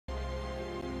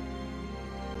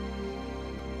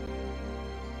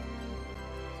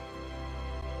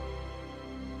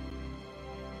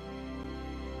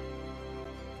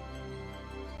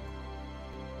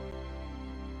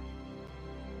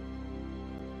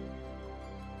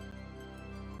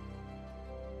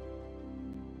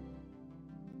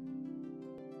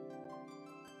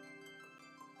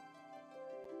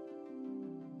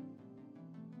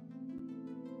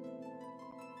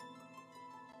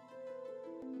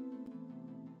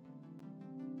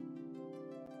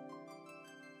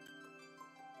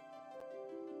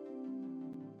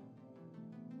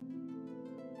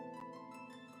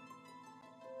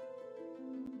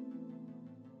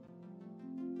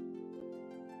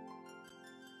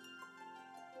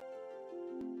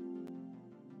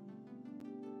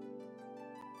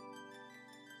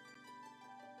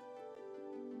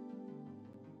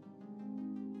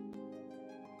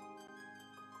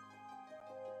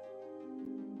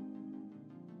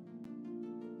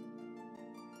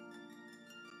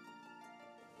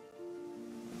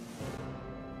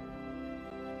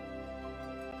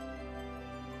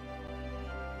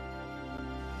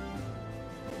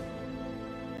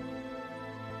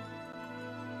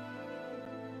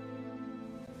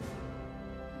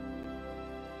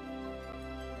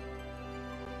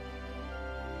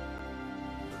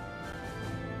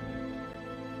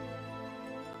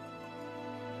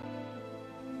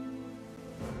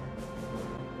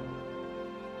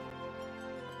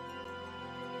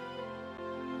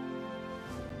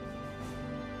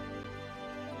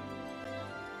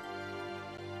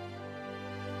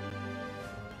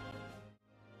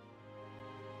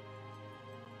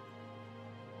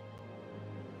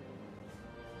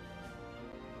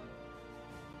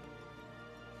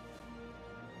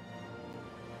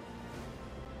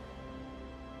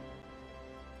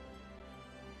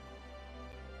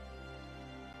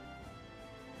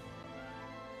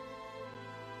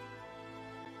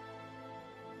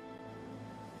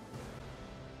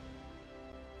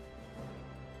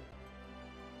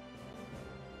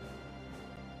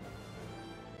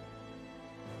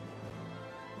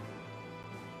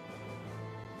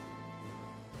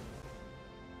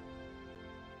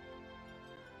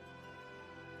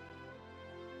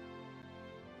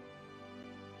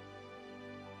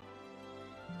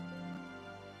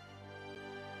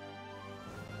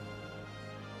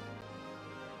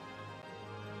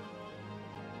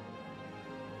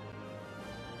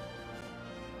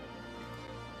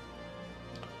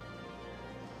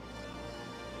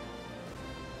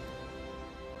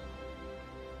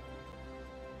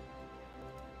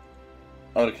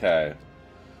Okay.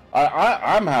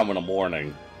 I'm having a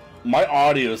morning. My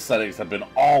audio settings have been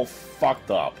all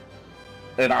fucked up.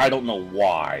 And I don't know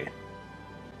why.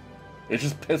 It's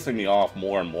just pissing me off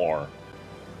more and more.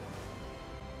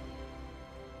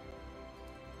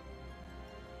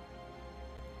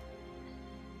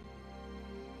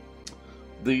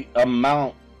 The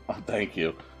amount... Thank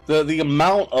you. The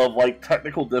amount of, like,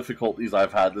 technical difficulties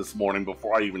I've had this morning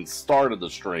before I even started the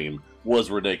stream was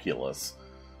ridiculous.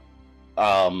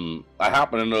 I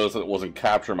happened to notice that it wasn't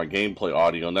capturing my gameplay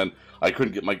audio, and then I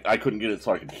couldn't get it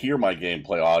so I could hear my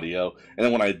gameplay audio, and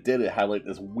then when I did, it had like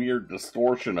this weird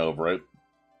distortion over it.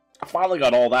 I finally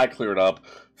got all that cleared up.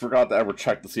 Forgot to ever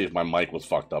check to see if my mic was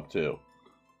fucked up too.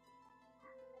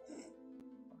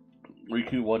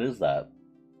 Riku, what is that?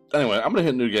 Anyway, I'm gonna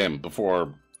hit a new game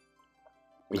before.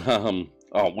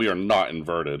 Oh, we are not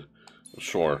inverted.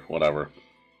 Sure, whatever.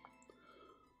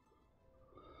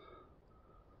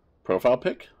 Profile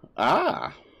pic?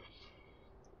 Ah!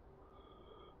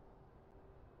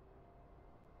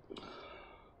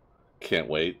 Can't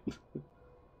wait.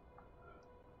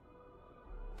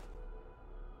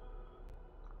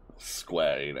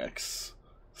 Square Enix.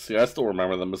 See, I still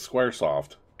remember them as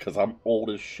Squaresoft, because I'm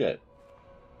old as shit.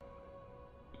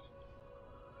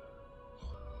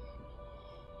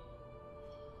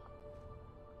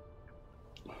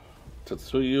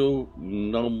 Tetsuya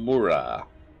Nomura.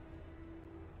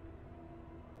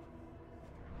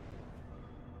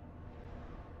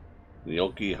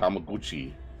 Naoki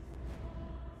Hamaguchi.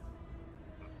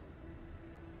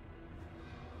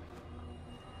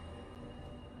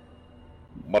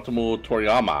 Matsumu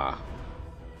Toriyama.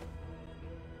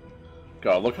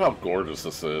 God, look how gorgeous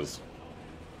this is.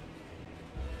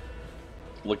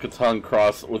 Look at tongue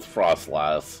cross with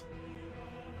Frostlass.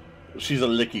 She's a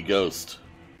licky ghost.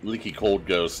 Licky cold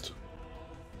ghost.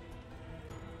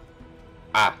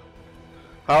 Ah.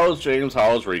 How is James?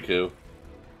 How is Riku?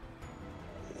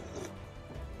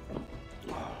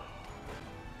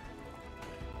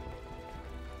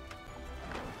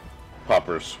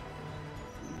 Poppers.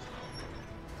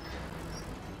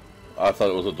 I thought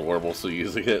it was adorable, so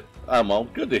using it. Well,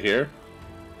 good to hear.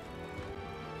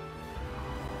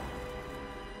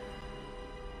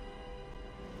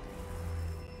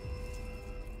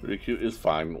 Riku is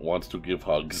fine, wants to give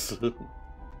hugs.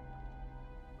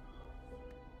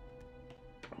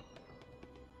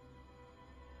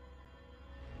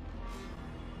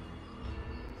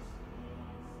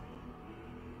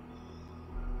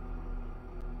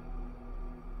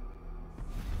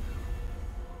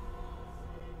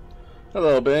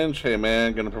 Hello, Bench. Hey,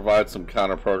 man. Gonna provide some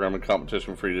counter-programming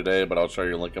competition for you today, but I'll share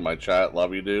your link in my chat.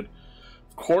 Love you, dude.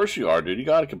 Of course you are, dude. You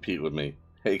gotta compete with me.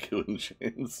 Hey, Q and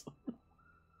James.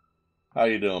 How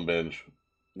you doing, Bench?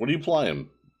 What are you playing?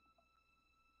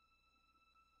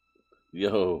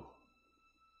 Yo.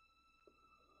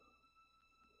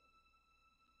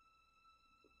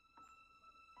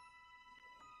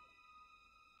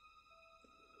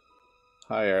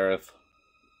 Hi, Aerith.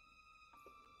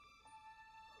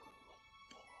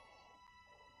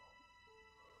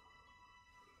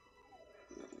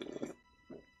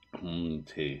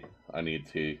 Tea. I need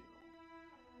tea.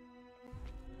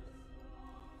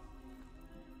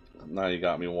 Now you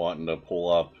got me wanting to pull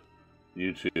up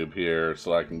YouTube here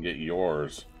so I can get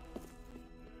yours.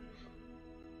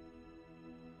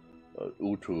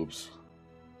 YouTubes.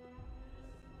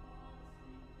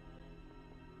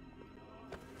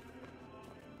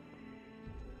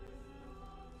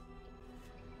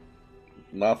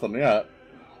 Nothing yet.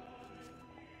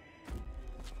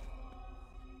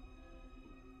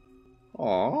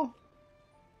 Aww.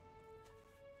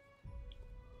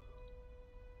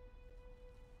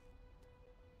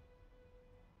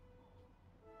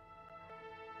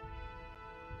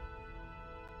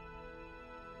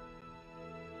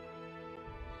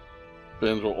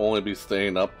 Ben will only be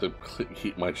staying up to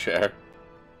keep my chair.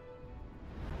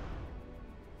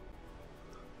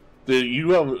 Dude,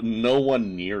 you have no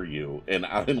one near you, and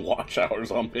I'm in watch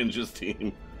hours on Binge's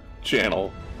team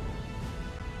channel.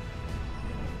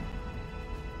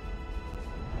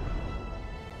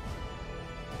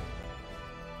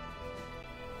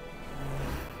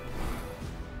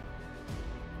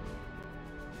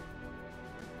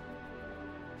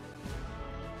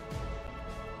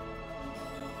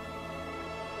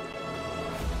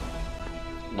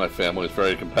 My family is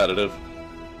very competitive.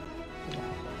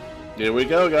 Here we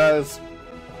go, guys.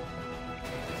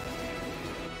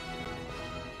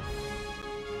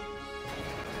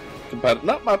 Competitive.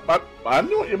 No, I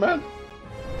knew what you meant.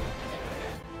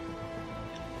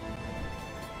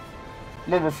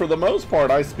 Remember, for the most part,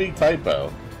 I speak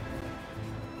typo.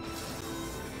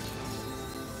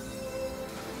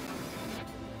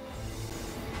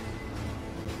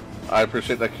 I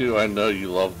appreciate that, Q. I know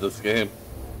you love this game.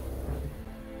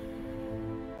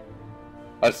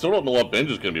 I still don't know what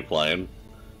Benj is going to be playing.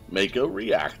 Mako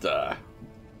Reactor.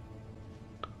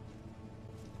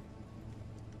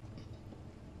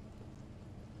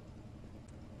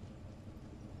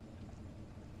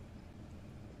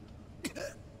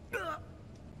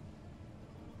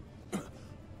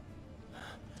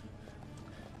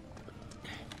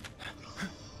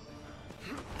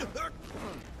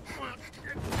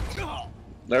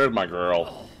 There's my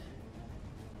girl.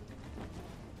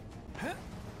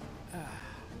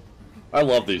 I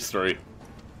love these three.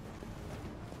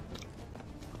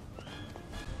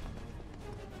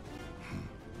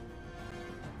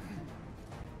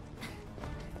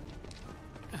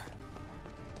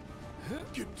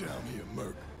 Get down here,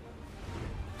 Merc.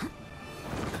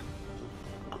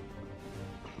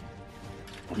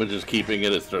 I'm just keeping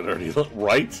it as dirty,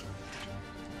 right?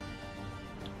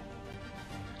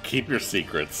 Keep your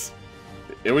secrets.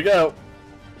 Here we go.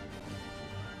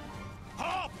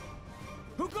 Hop!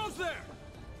 Who goes there?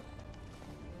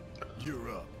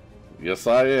 You're up. Yes,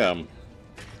 I am.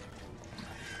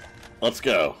 Let's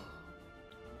go.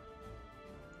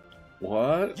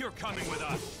 What? You're coming with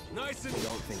us. Nice and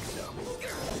don't think so.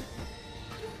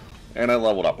 And I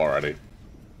leveled up already.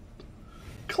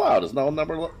 Cloud is now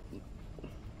number.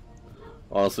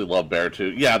 Honestly, love Bear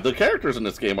too. Yeah, the characters in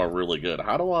this game are really good.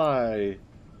 How do I?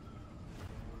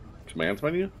 Commands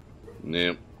menu?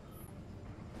 Nope.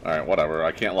 Alright, whatever.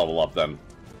 I can't level up then.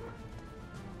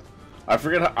 I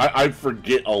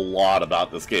forget a lot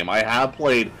about this game. I have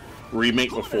played Remake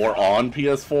before on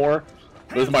PS4.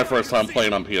 This is my first time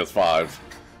playing on PS5.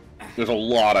 There's a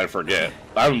lot I forget.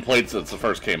 I haven't played since the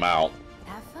first came out.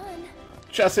 Have fun.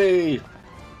 Jesse!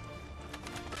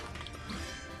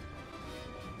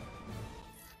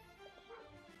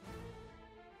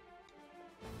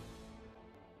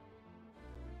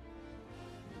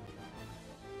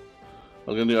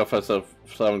 I'm gonna do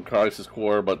FSF7 Crisis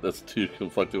Core, but that's too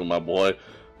conflicting with my boy.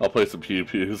 I'll play some Pew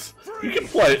Pews. You can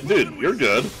play it, dude. You're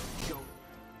good.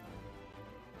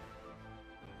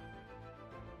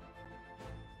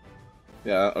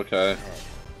 Yeah, okay.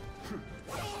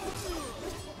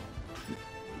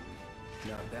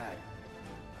 Not bad.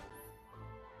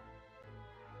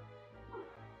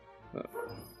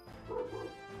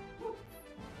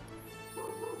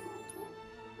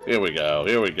 Here we go.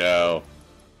 Here we go.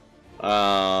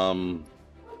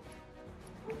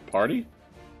 Party?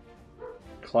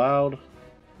 Cloud?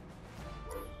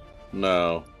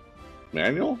 No.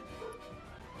 Manual?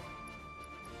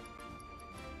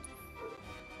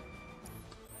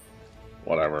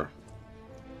 Whatever.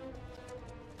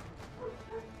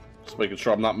 Just making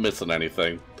sure I'm not missing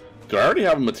anything. Do I already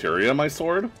have a materia in my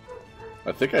sword?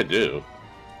 I think I do.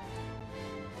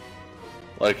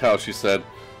 Like how she said,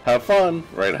 have fun,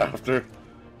 right after.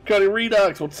 Cuddy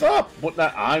Redux, what's up? What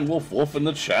that I'm Wolf Wolf in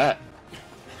the chat.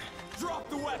 Drop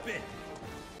the weapon.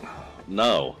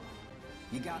 No.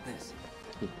 You got this.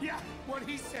 Yeah, what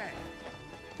he said.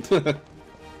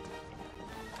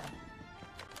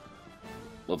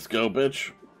 Let's go,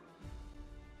 bitch.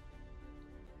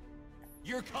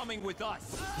 You're coming with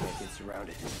us. Can't get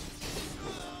surrounded.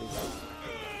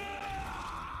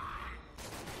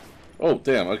 Oh,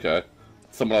 damn, okay.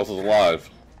 Someone else is alive.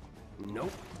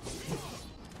 Nope.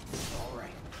 All right.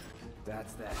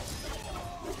 That's that.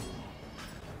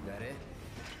 That it?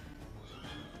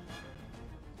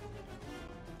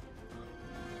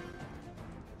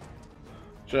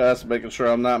 Just making sure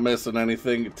I'm not missing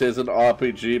anything. It is an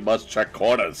RPG, must check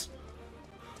corners.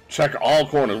 Check all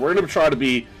corners. We're going to try to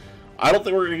be... I don't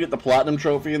think we're going to get the Platinum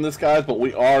Trophy in this, guys, but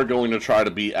we are going to try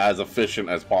to be as efficient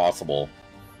as possible.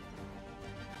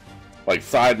 Like,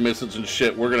 side missions and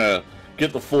shit, we're going to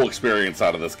get the full experience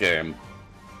out of this game.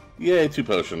 Yay, 2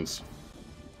 potions.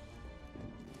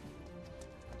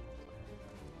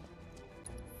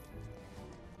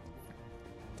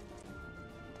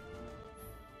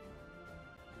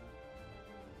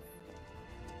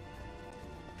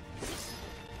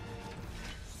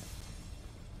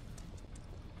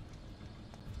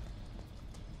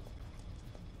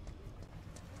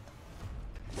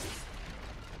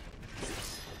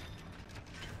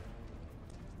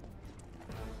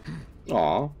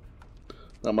 Aw.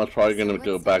 Not much probably gonna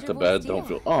go back to bed. Don't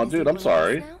feel. Oh, dude, I'm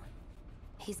sorry.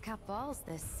 He's got balls,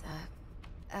 this,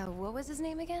 what was his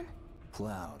name again?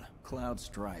 Cloud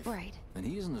Strife. Right. And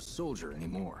he isn't a soldier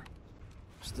anymore.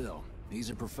 Still, he's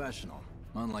a professional,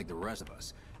 unlike the rest of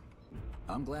us.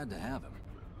 I'm glad to have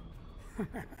him.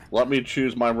 Let me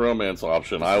choose my romance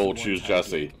option. I will choose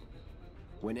Jesse.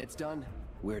 When it's done,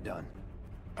 we're done.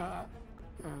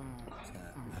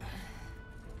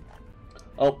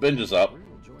 Oh, Binge is up.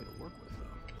 Real joy to work with,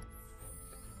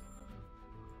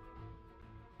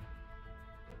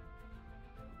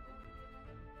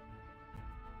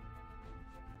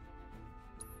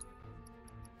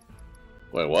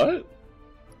 though. Wait, what?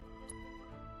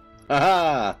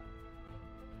 Haha!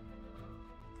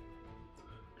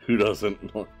 Who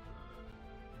doesn't?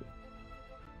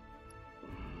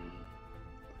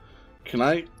 Can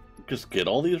I just get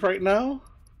all these right now?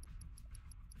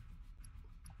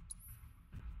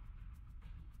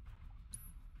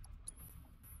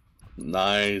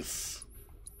 Nice.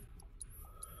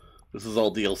 This is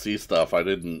all DLC stuff I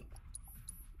didn't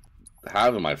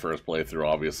have in my first playthrough,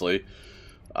 obviously.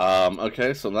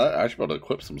 Okay, so that I should be able to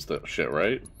equip some shit,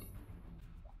 right?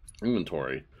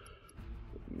 Inventory.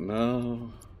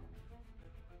 No.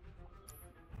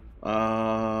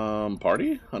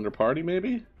 Party? Under party,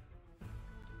 maybe?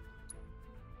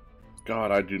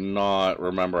 God, I do not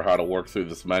remember how to work through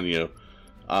this menu.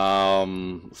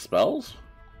 Spells?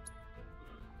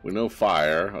 We know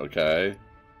fire, okay.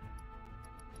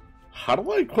 How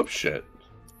do I equip shit?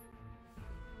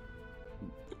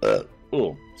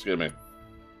 Oh, excuse me.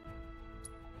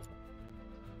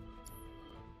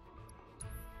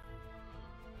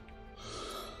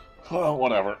 Oh,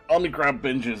 whatever. Let me grab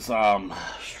Binge's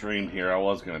stream here. I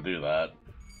was gonna do that.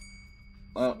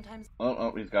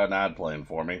 Oh, he's got an ad playing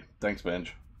for me. Thanks,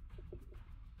 Binge.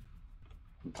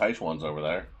 Taishuan's over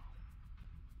there.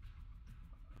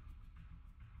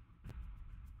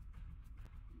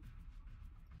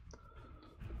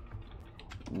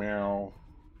 Meow.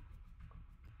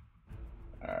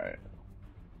 Alright.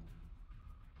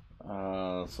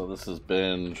 So this is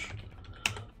Binge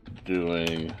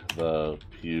doing the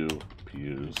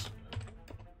pews.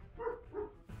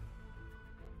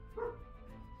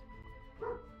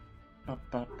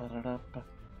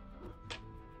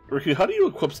 Ricky, how do you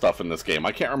equip stuff in this game?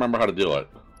 I can't remember how to do it.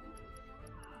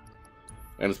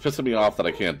 And it's pissing me off that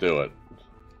I can't do it.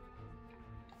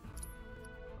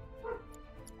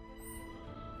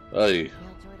 Hey. Real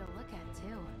joy to look at,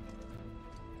 too.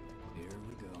 Here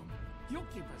we go. You'll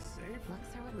keep us safe.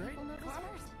 Looks are what Right, people notice Clara?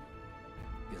 first.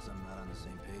 Guess I'm not on the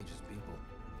same page as people.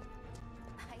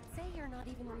 I'd say you're not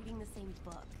even reading the same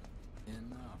book.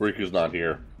 Enough. Riku's not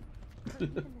here. Or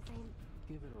even the same...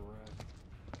 Give it a rest.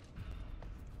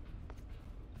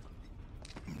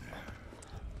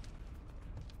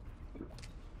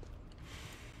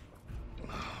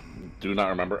 Do not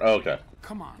remember. Oh, okay.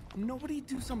 Come on, nobody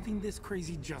do something this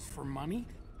crazy just for money.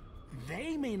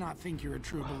 They may not think you're a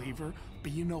true believer,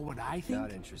 but you know what I think?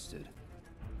 Not interested.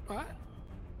 What?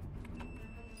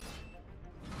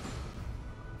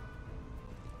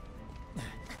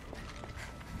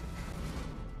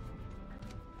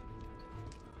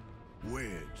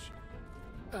 Wedge.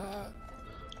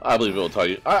 I believe it will tell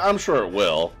you. I'm sure it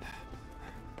will.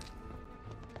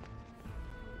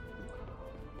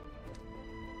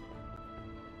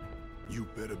 You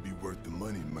better be worth the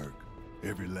money, Merc.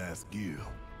 Every last gil.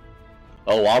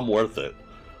 Oh, I'm worth it.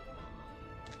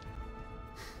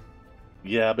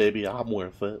 Yeah, baby, I'm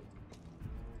worth it.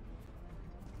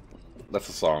 That's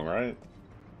a song, right?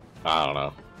 I don't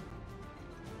know.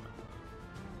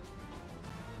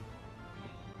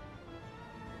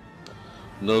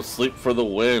 No sleep for the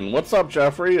win. What's up,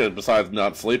 Jeffrey? Besides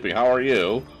not sleeping, how are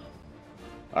you?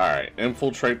 Alright,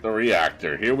 infiltrate the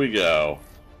reactor. Here we go.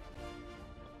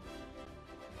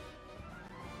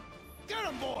 Get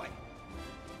him, boy!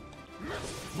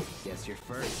 Guess you're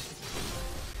first.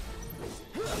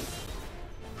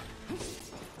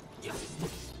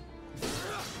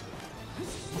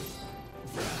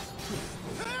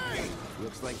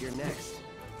 Looks like you're next.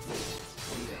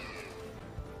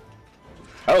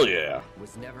 Hell yeah.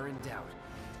 Was never in doubt.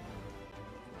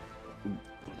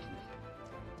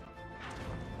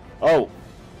 Oh.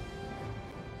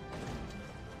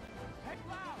 Hey,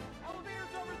 Cloud!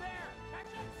 Elevator's over there! Catch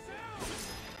up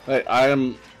soon! Hey, I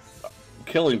am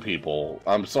killing people.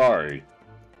 I'm sorry.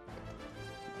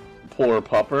 Poor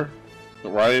pupper.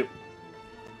 Right?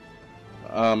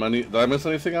 Did I miss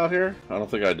anything out here? I don't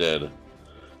think I did.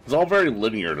 It's all very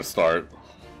linear to start.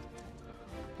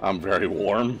 I'm very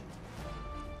warm.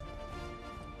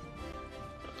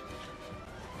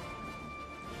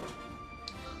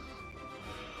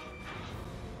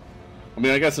 I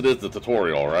mean, I guess it is the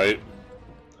tutorial, right?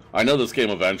 I know this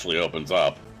game eventually opens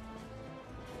up.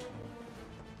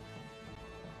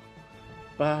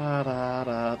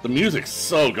 Ba-da-da. The music's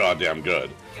so goddamn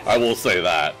good. I will say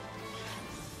that.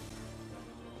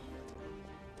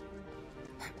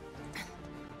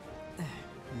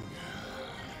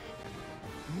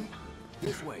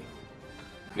 This way.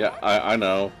 Yeah, I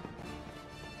know.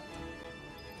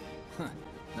 Huh.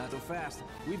 Not so fast.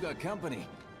 We've got company.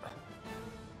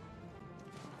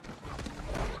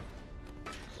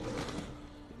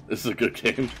 This is a good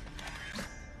game.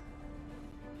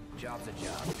 Job's a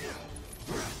job.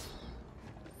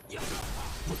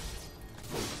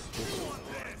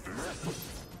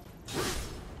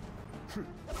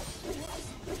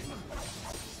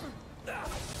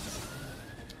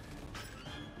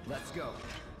 Let's go.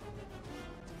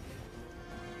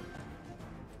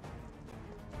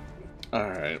 All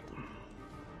right.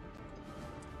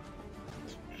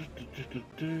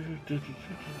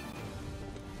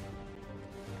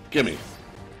 Gimme.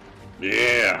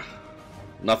 Yeah.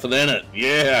 Nothing in it.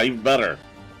 Yeah, even better.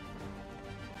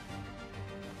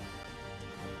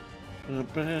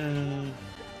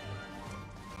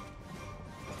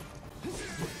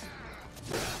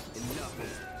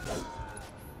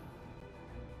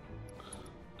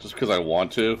 Just because I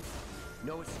want to.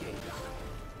 No escape.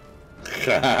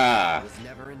 I'm Was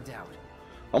never in doubt.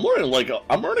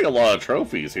 earning a lot of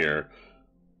trophies here.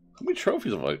 How many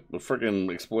trophies have I? The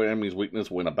freaking exploit enemy's weakness,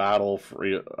 win a battle,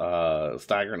 free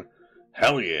staggering.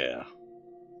 Hell yeah.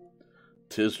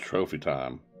 'Tis trophy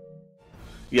time.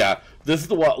 Yeah, this is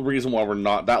the reason why we're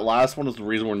not. That last one is the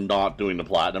reason we're not doing the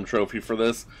platinum trophy for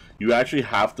this. You actually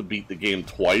have to beat the game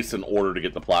twice in order to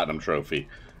get the platinum trophy,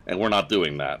 and we're not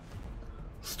doing that.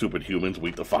 Stupid humans,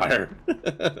 weak to fire.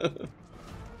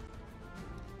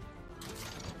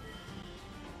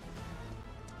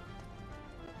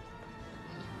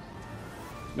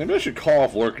 Maybe I should call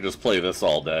off work and just play this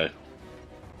all day.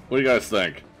 What do you guys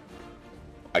think?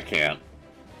 I can't.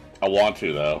 I want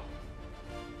to, though.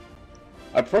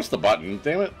 I pressed the button.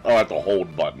 Damn it. Oh, I have to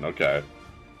hold button. Okay.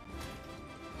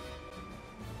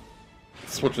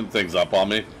 Switching things up on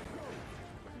me.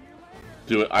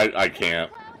 Do it. I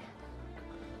can't.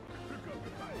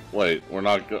 Wait, we're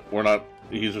not,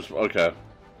 he's just, okay.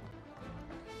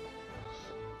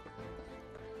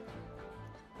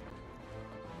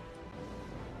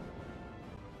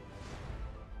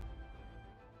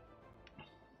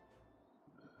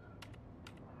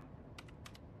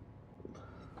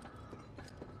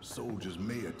 Soldiers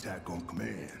may attack on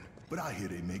command, but I hear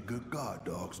they make good guard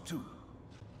dogs too.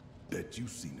 Bet you've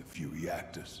seen a few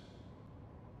reactors.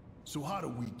 So how do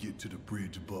we get to the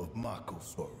bridge above Mako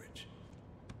storage?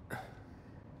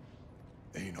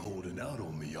 Ain't holding out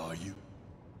on me, are you?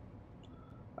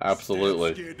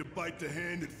 Absolutely. Scared to bite the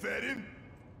hand that fed him?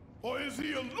 Or is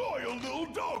he a loyal little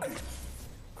doggy?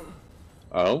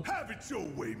 Oh? Have it your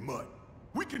way, Mutt.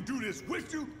 We can do this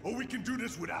with you, or we can do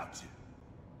this without you.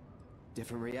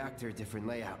 Different reactor, different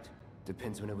layout.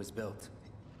 Depends when it was built.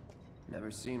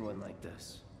 Never seen one like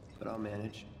this, but I'll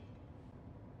manage.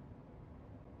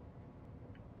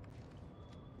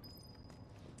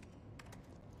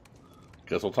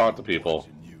 Guess we'll talk to people.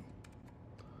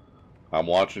 I'm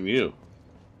watching you.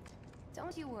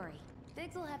 Don't you worry.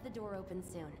 Biggs will have the door open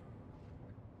soon.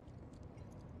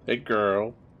 Hey,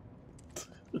 girl.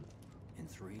 In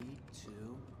 3,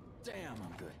 2... Damn,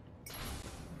 I'm good.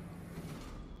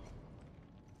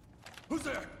 Who's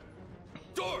there?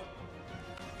 Door!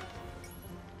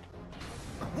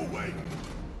 We'll wait.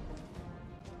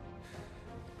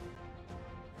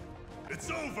 It's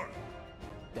over.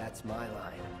 That's my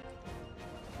line.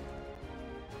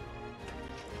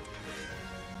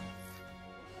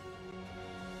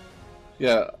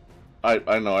 Yeah,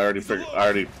 I know. I already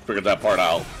figured that part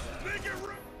out.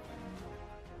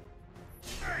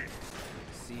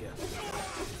 See ya.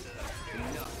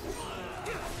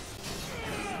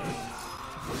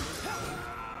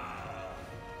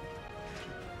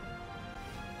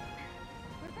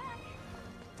 We're back.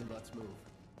 Then let's move.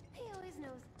 He always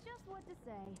knows just what to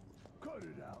say. Cut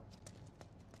it out.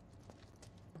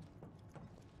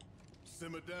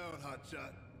 Simmer down,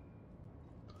 hotshot.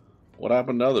 What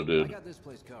happened to the other I dude? got this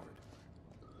place covered.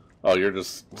 Oh, you're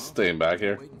just staying back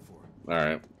here? Waiting for.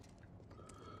 Alright.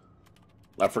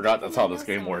 I forgot that's how this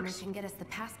game Someone works. who can get us the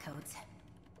passcodes.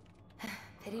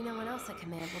 Pity no one else at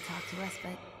command will talk to us,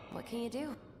 but what can you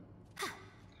do?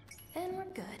 Then we're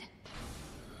good.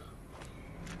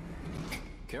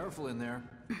 Careful in there.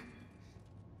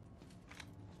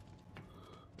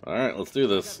 Alright, let's do I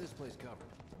got this. this place covered.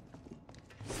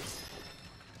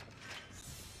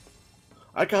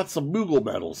 I got some Moogle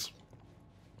medals.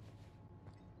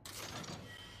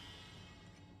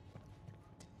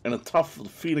 And a tough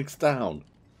Phoenix down.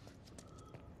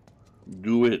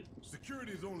 Do it.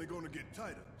 Security's only gonna get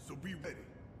tighter, so be ready.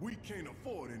 We can't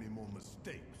afford any more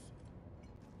mistakes.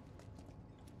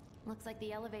 Looks like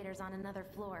the elevator's on another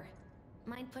floor.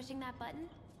 Mind pushing that button?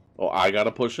 Oh, I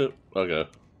gotta push it? Okay.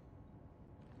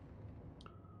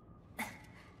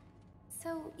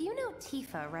 So, you know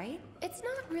Tifa, right? It's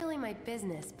not really my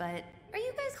business, but are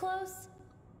you guys close?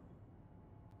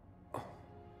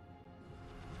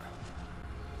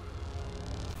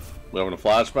 We having a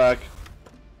flashback?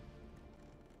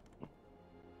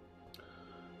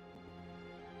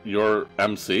 Your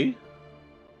MC?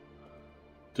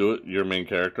 Do it, your main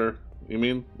character? You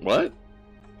mean? What?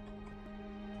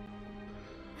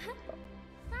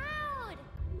 Cloud!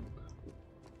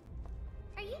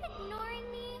 Are you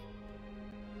ignoring me?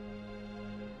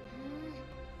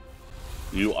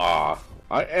 You are.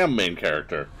 I am main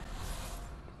character.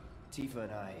 Tifa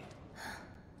and I...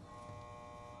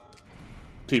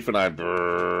 Tifa and I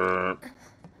brrr.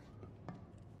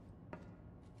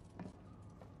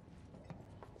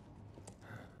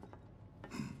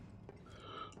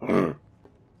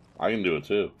 I can do it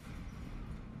too.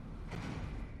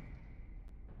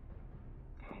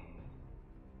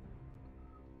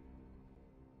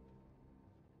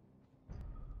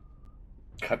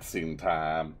 Cutscene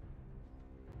time.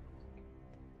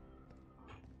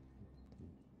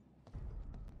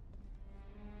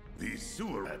 These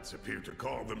sewer rats appear to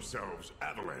call themselves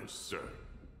Avalanche, sir.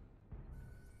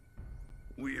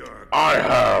 We are... I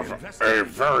have a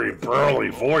very burly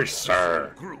voice,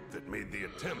 sir. ...group that made the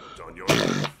attempt on your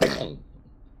life.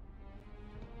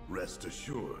 Rest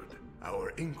assured,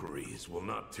 our inquiries will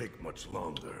not take much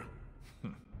longer.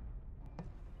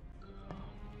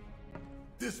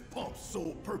 This pump's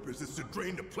sole purpose is to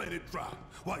drain the planet dry.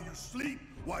 While you sleep,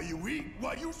 while you eat,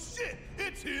 while you shit,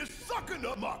 it's here sucking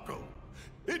up Mako.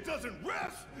 It doesn't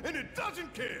rest, and it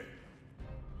doesn't care.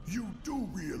 You do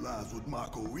realize what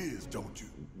Mako is, don't you?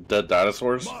 Dead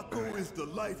dinosaurs? Mako is the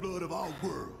lifeblood of our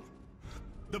world.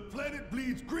 The planet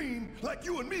bleeds green like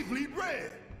you and me bleed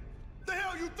red. The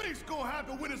hell you think's gonna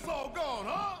happen when it's all gone,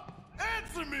 huh?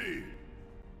 Answer me!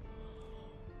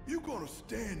 You gonna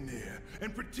stand there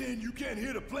and pretend you can't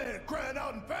hear the planet crying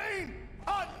out in pain?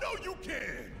 I know you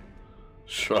can!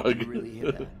 Shrug. You really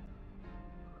hear that?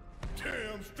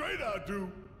 Damn straight I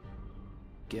do!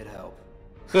 Get help.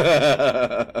 Say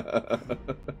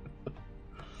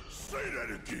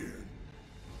that again!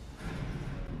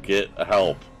 Get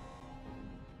help.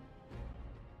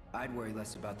 I'd worry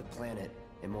less about the planet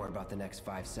and more about the next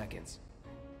 5 seconds.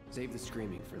 Save the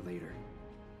screaming for later.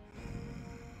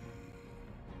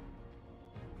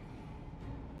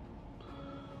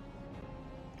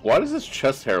 Why does this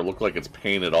chest hair look like it's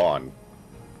painted on?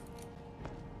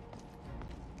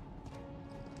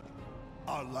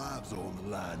 Our lives are on the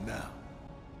line now.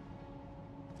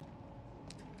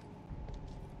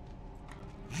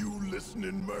 You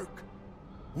listening, Merc?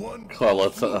 One Oh,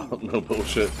 let's no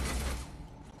bullshit.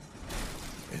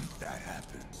 and that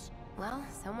happens. Well,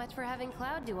 so much for having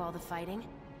Cloud do all the fighting.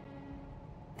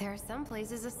 There are some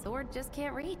places a sword just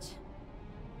can't reach.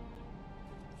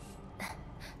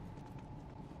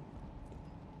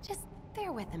 Just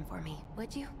bear with him for me,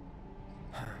 would you?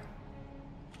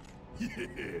 Yeah.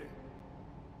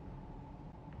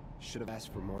 Should have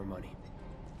asked for more money.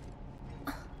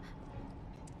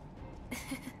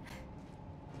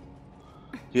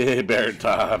 Yay, bear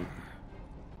time.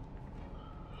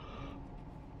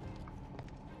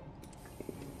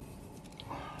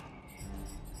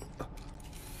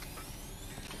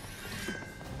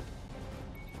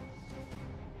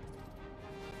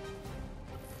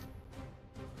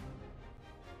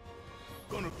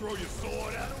 Gonna throw your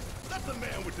sword at him? Let the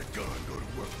man with the gun go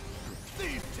to work.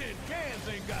 These tin cans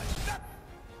ain't got nothing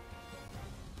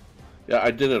Yeah,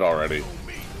 I did it already. on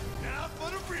me. Now for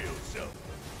the real show.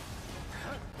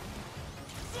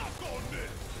 Suck on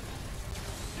this.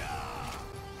 Yeah.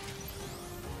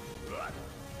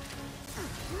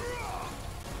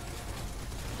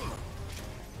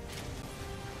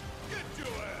 Get your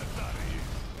ass out of here.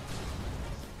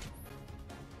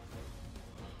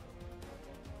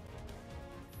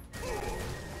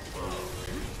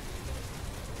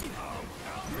 I'm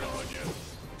counting on you.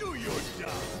 Do your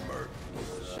job, Merc.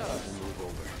 Shut up and move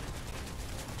over.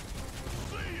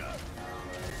 See ya.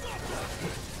 Suck on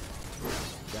this.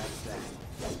 That's that.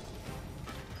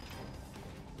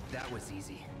 That was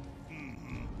easy.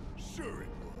 Sure it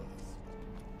was.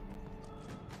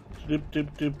 Doop doop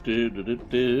doop doo doo doo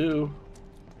doo.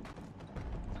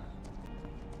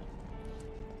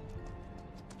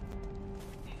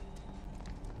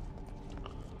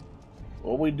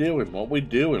 What we doing? What we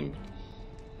doing?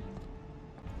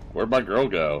 Where'd my girl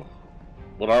go?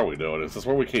 What are we doing? Is this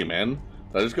where we came in?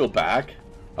 Did I just go back?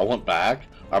 I went back?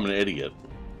 I'm an idiot.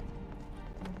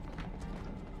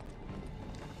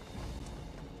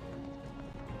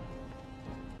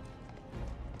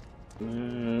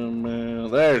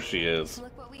 There she is.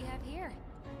 Look what we have here.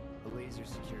 A laser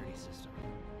security system.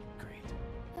 Great.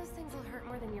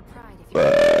 on your pride if you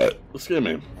excuse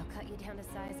me. They'll cut you down to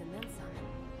size and then some.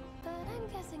 But I'm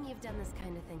guessing you've done this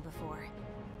kind of thing before.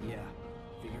 Yeah.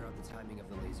 Figure out the timing of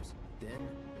the lasers. Then,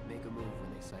 make a move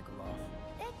when they cycle off.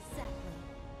 Exactly.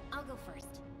 I'll go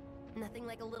first. Nothing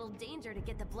like a little danger to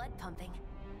get the blood pumping.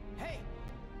 Hey!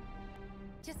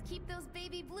 Just keep those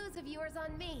baby blues of yours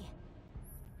on me.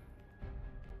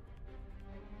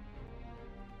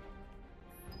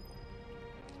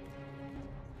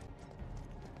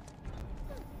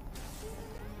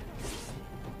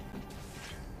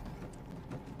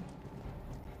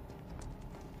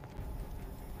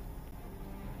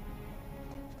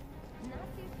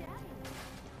 Not too shabby.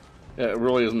 Yeah, it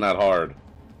really isn't that hard.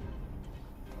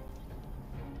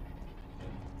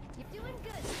 You're doing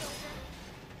good, soldier.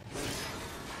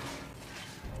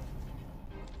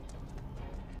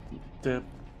 Dip,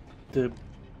 dip,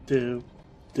 dip,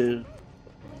 dip.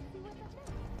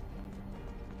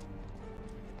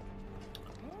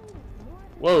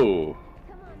 Whoa.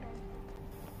 Come on then.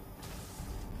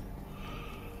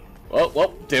 Oh,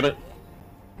 well, damn it.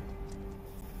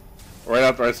 Right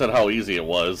after I said how easy it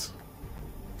was.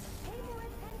 Pay more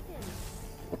attention.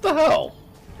 What the hell?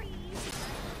 Freeze.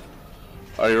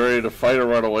 Are you ready to fight or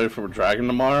run away from a dragon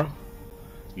tomorrow?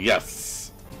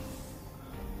 Yes.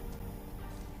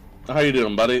 How you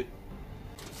doing, buddy?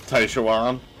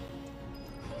 Taishawan? Phew.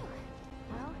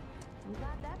 Well, I'm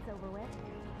glad that's over with.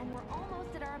 And we're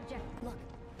almost at our objective. Look.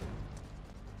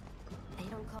 They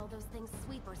don't call those things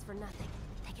sweepers for nothing.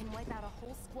 They can wipe out a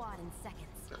whole squad in seconds.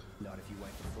 Not if you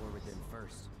wipe the floor with them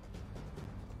first.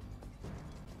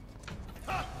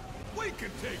 Ha! We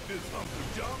can take this hunk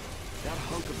of junk. That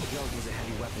hunk of junk is a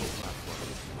heavy weapons platform.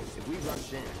 If we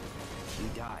rush in, we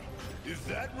die. Is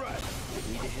that right? We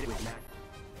need to hit it with Mac.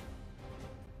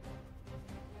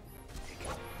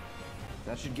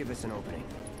 That should give us an opening.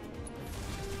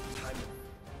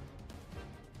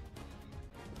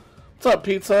 What's up,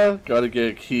 pizza? Gotta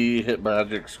get a key, hit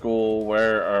magic school.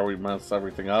 Where are we? Mess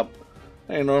everything up.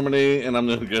 Hey, Normandy, and I'm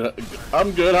doing good.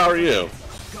 I'm good. How are you?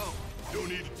 Go. Don't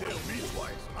need to tell me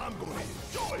twice. I'm going to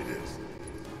enjoy this.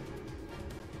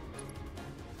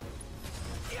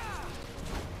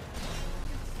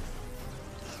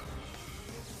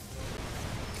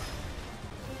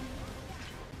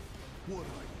 What are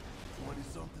you,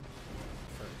 20-something?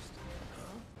 First.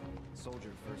 Huh?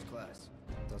 Soldier first class.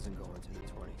 Doesn't go into the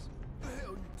 20s. The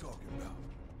hell you talking about?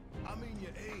 I mean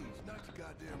your age, not your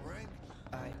goddamn rank.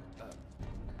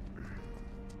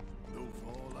 Though for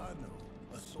all I know,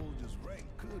 a soldier's rank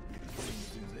could be the same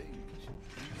as his age.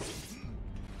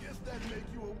 Guess that make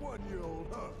you a 1-year-old,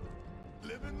 huh?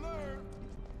 Live and learn.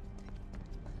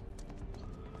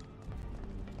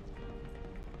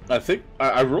 I think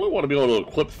I really want to be able to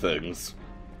equip things.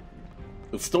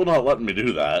 It's still not letting me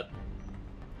do that.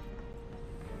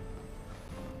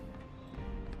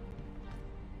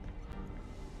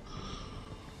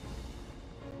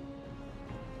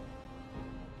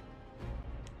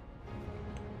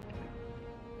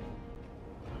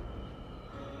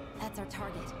 That's our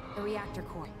target, the reactor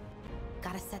core.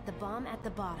 Gotta set the bomb at the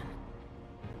bottom.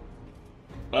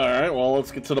 Alright, well,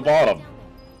 let's get to the bottom.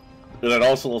 And then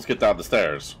also, let's get down the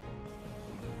stairs.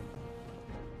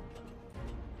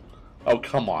 Oh,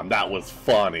 come on, that was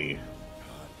funny.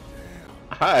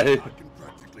 Hi. I can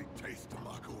practically taste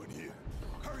tobacco in here.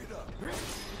 Hurry it up. My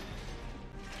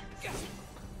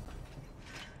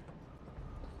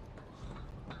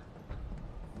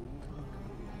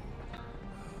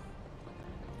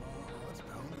heart's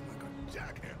pounding like a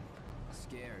jackhammer.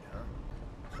 Scared, huh?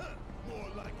 More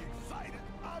like excited.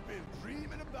 I've been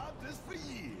dreaming about this for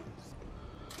years.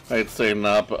 I hate staying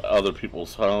up at other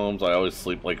people's homes. I always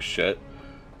sleep like shit.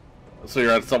 So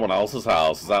you're at someone else's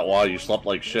house. Is that why you slept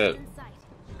like shit? In sight.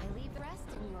 I leave the rest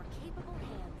in your capable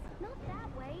hands. Not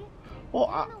that way.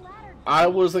 Well, I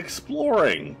was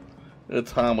exploring. The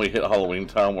time we hit Halloween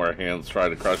Town where hands try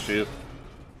to crush you.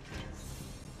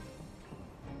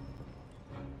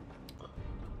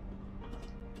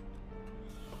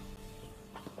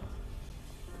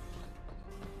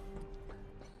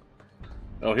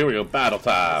 Oh, here we go. Battle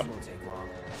time. Won't take long.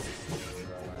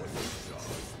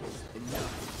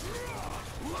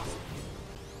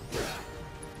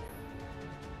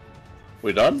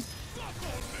 We done?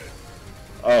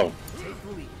 Oh.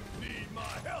 Need my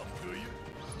help, do you?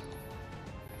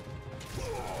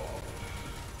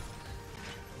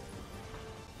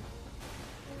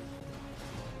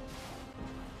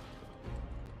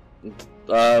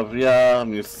 Yeah,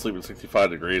 I'm used to sleeping 65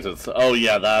 degrees. It's, oh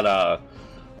yeah, that,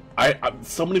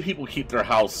 so many people keep their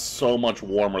house so much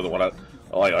warmer than what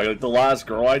like the last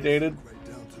girl I dated,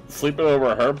 sleeping over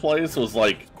at her place was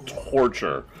like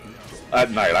torture.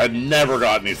 at night. I never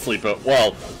got any sleep.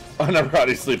 Well, I never got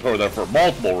any sleep over there for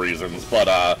multiple reasons,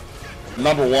 but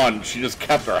number one, she just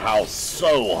kept her house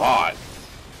so hot.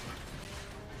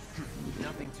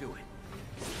 Nothing to it.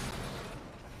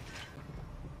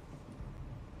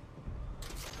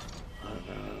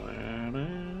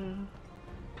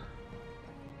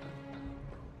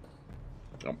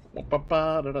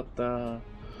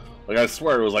 Like, I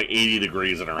swear it was like 80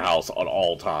 degrees in her house at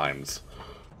all times.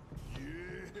 Yeah,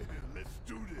 let's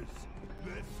do this.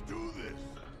 Let's do this.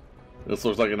 This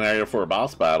looks like an area for a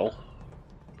boss battle.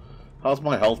 How's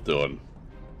my health doing?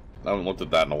 I haven't looked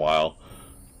at that in a while.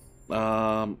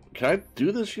 Can I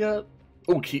do this yet?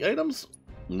 Oh, key items?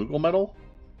 Moogle metal?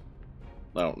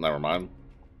 No, never mind.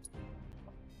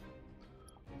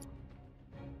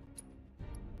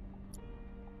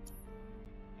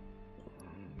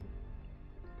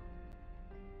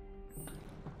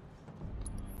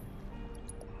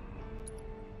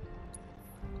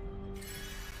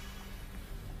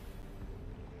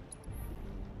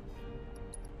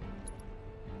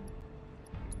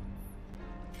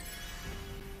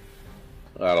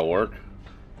 That'll work.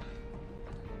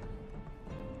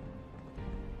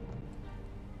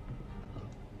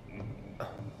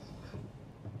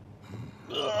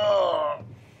 All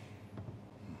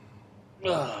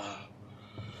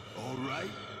right,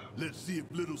 let's see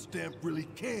if Little Stamp really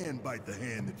can bite the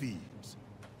hand that feeds.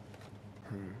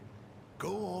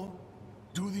 Go on,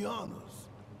 do the honors.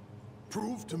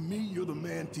 Prove to me you're the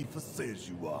man Tifa says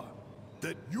you are.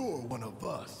 That you're one of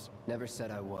us. Never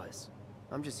said I was.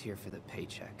 I'm just here for the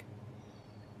paycheck.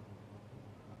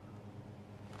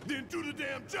 Then do the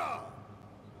damn job!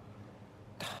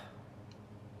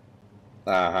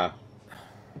 Uh-huh.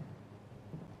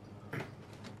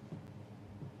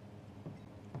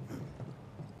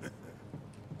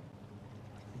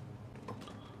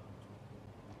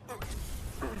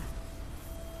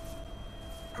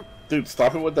 Dude,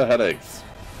 stop it with the headaches.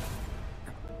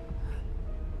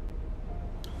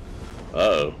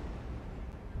 Uh-oh.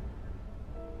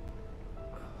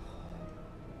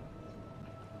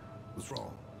 What's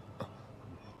wrong?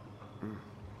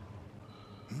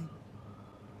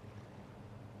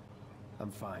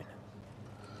 I'm fine.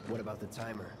 What about the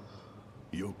timer?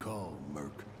 Your call,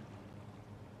 Merc.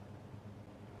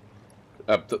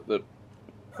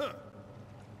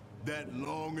 That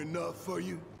long enough for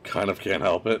you? Kind of can't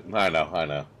help it. I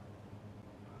know.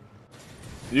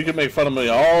 You can make fun of me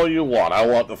all you want. I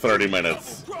want the 30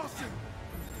 minutes.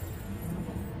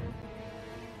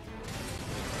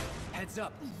 Heads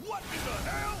up. What in the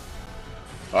hell?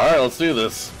 Alright, let's do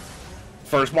this.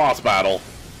 First boss battle.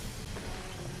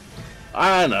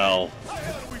 I know. How the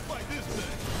hell do we fight this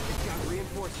thing? It's got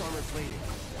reinforced armor plating,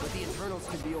 but the internals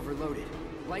could be overloaded.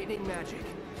 Lightning magic.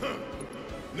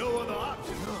 No other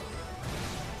option, huh?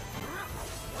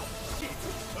 Shit.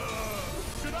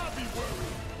 Should I be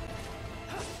worried?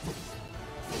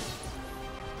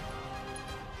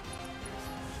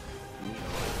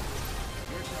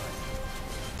 Your turn.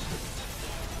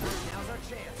 Now's our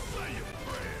chance. Say your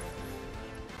prayer.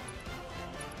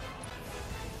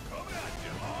 Coming at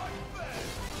you hard and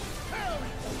fast. Hell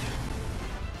yeah.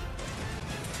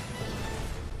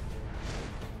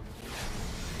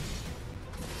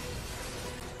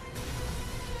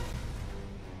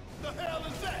 The hell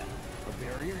is that? A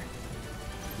barrier?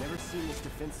 Never seen this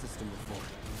defense system before.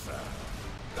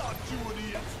 Thought you were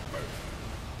the expert.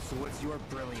 So what's your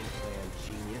brilliant plan,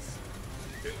 genius?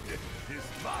 It's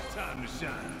my time to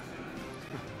shine.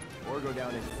 Or go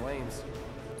down in flames.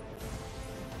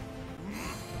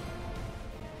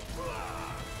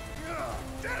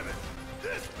 Damn it!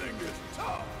 This thing is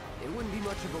tough! It wouldn't be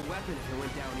much of a weapon if it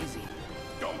went down easy.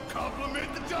 Don't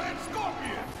compliment the giant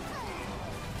scorpion!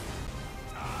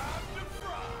 Time to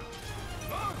fry!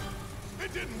 Huh?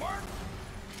 It didn't work?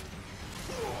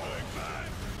 Bang,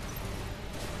 bang!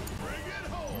 Bring it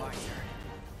home! My turn.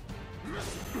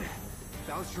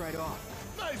 Bounced right off.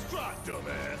 Nice try,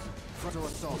 dumbass! Frontal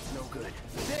assault's no good.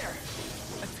 There!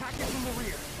 Attack it from the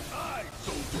rear. Alright,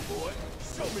 soldier boy.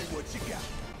 Show me what you got.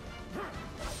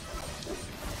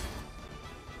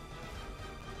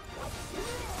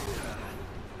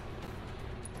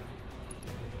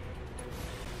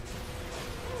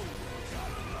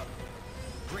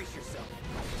 Brace yourself.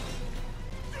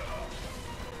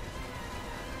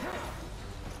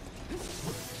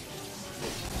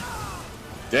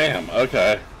 Damn,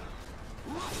 okay.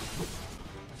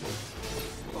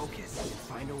 Focus.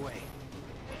 Find a way.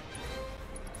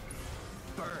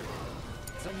 Burn.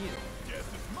 It's on you. Guess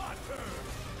it's my turn.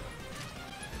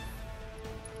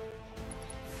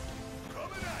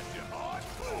 Coming at you hard.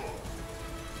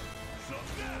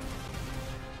 Something down.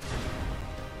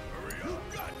 Hurry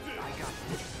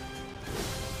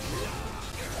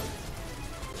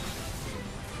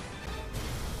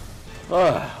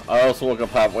I also woke up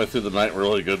halfway through the night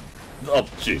really good. Oh,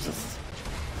 Jesus.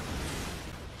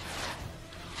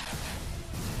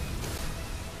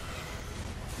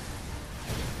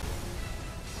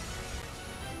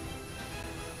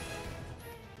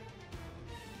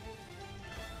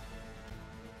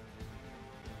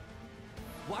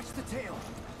 Watch the tail.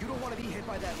 You don't want to be hit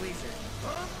by that laser.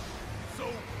 Huh? So,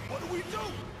 what do we do?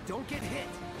 Don't get hit.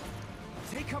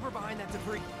 Take cover behind that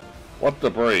debris. What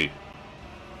debris?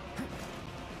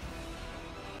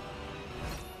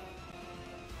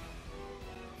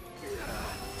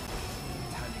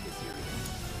 Timing is serious.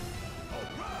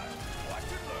 Alright, watch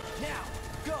it learn. Now,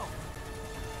 go!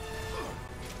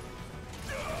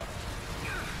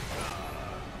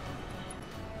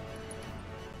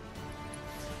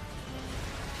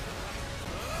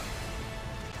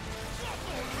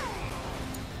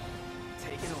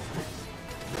 Take it over.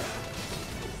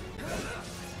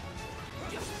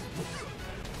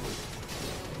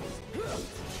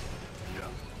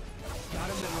 Got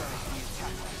him memorized the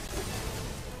attack.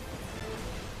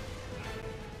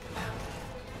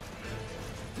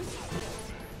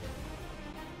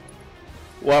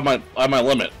 Well, I'm my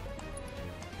limit.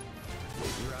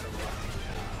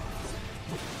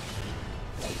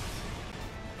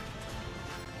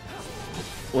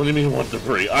 What do you mean, what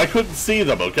debris? I couldn't see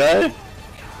them, okay?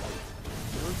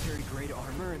 Military-grade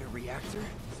armor and a reactor?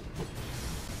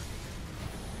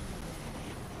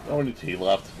 How many T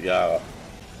left? Yeah.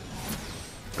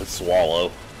 It's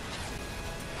Swallow.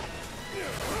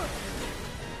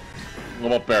 What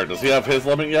about Bear? Does he have his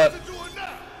limit yet?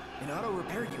 An auto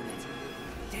repair unit.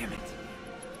 Damn it.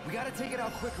 We gotta take it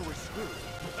out quick or we're screwed.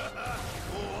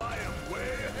 Oh, I am way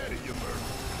ahead of you, Merc.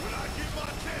 When I get my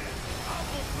chance, I'm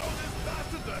gonna blow this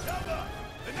bastard the hell up.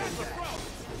 And that's the problem.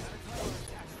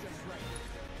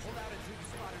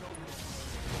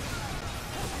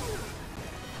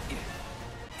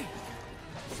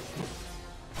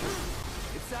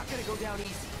 It's not gonna go down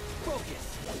easy.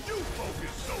 Focus. You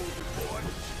focus, soldier boy.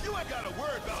 You ain't gotta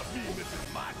worry about me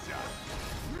missing my shot.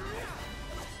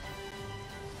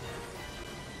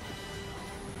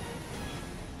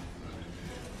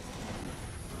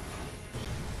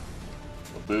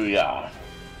 Booyah.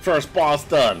 First boss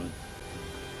done.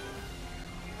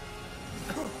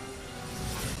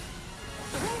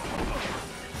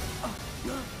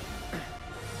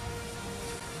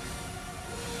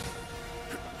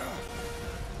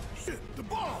 Shit, the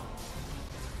bomb.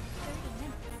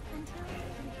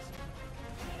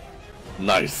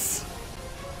 Nice.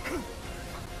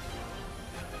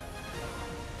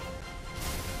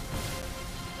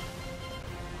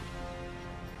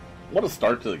 What a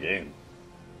start to the game.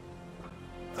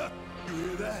 You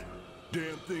hear that?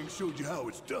 Damn thing showed you how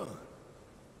it's done.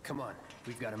 Come on,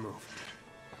 we've gotta move.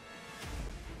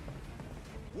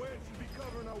 Where should be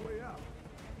covering our way out?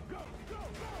 Go, go, go!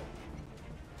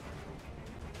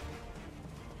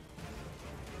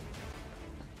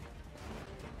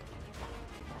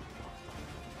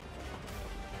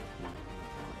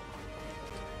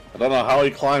 I don't know how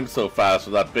he climbed so fast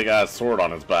with that big ass sword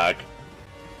on his back.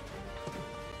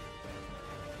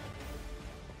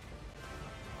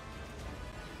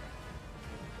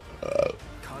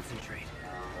 Concentrate.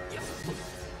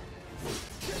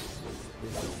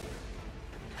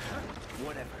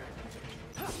 Whatever.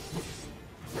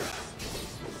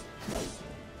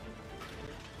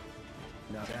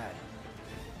 Not bad.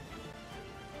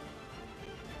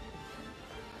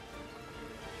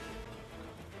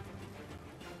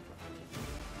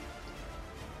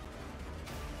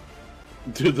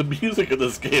 Dude, the music in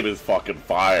this game is fucking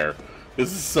fire.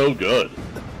 This is so good.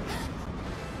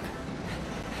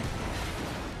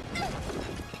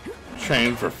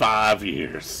 Trained for 5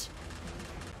 years.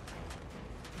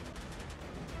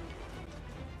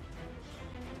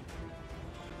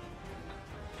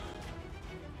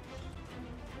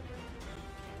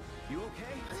 You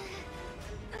okay?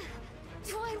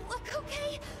 Do I look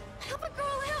okay? Help a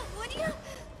girl out, would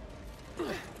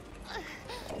you?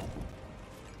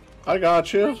 I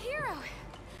got you. My hero.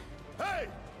 Hey!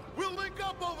 We'll link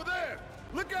up over there!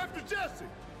 Look after Jesse!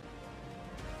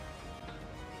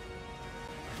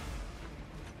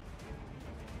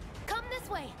 Come this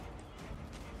way.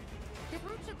 This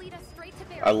route should lead us straight to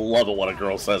Barry. I love it when a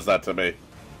girl says that to me.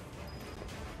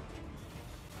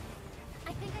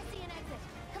 I think I see an exit.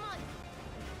 Come on.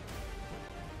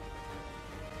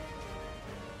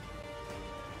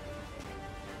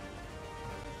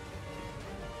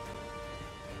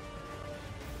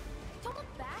 Don't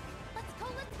look back. Let's go,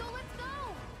 let's go, let's go.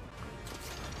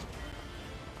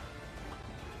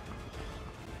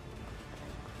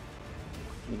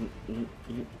 running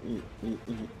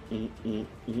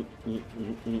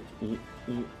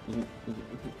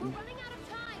out of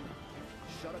time.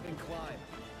 Shut up and climb.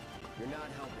 You're not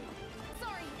helping.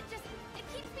 Sorry, it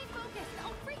keeps me focused.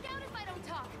 I'll freak out if I don't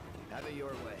talk. Have it your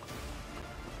way.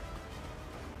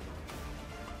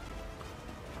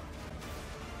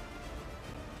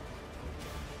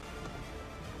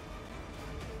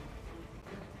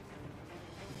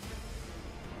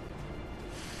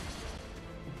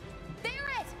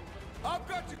 I've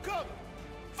got you covered.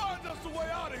 Find us a way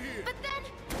out of here. But then...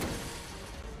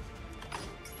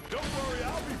 Don't worry,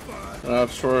 I'll be fine. I'm not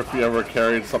sure if you ever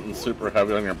carried something super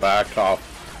heavy on your back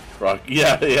off rock.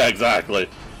 Yeah, exactly.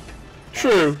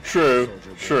 True. They're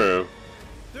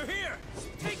here.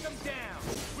 Take them down.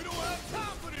 We don't have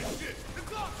time for this shit. The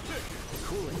clock's ticking.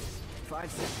 Cool it.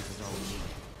 5 seconds is all we need.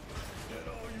 Get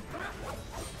all you got.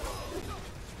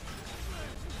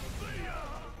 See ya.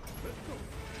 Let's go.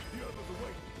 The others are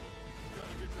waiting.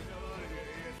 Gotta get the hell out of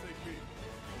here ASAP.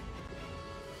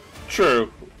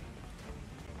 True.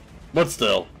 But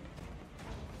still.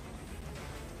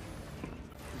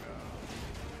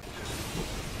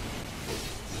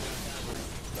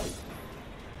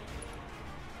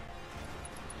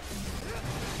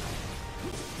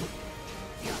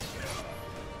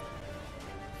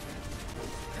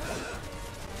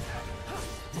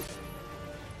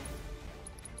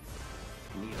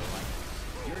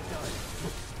 You're done.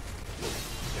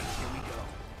 Here we go.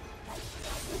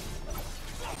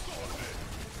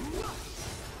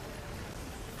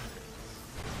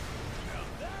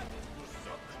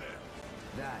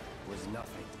 That was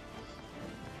nothing.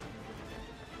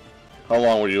 How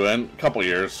long were you in? A couple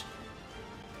years.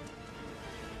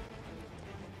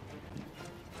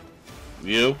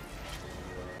 You?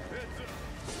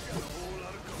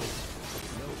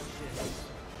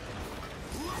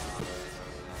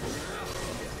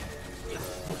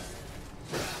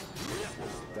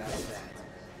 That's that.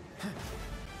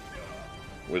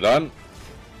 We done?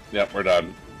 Yep, we're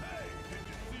done.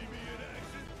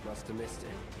 Must have missed it.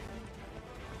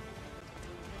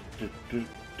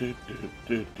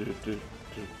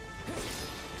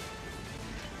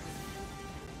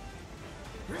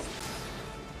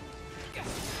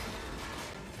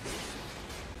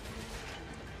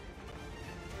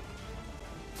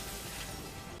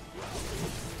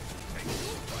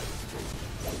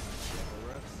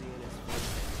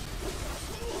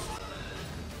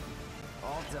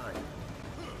 All done.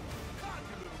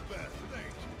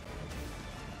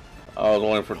 I was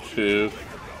only for 2.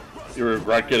 You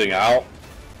regret getting out?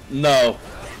 No.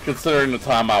 Considering the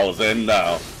time I was in,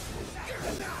 no.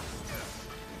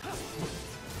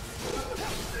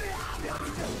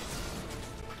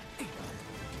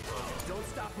 Don't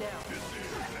stop now.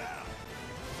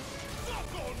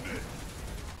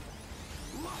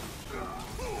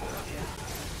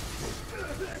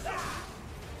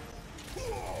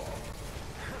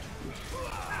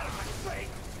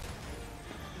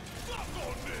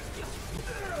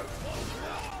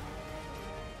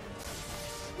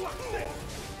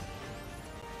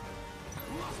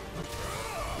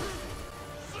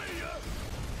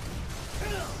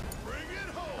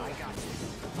 I got you.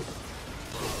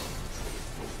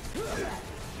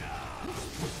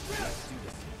 Let's do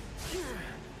this.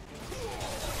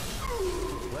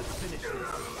 Let's finish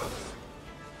this.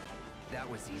 That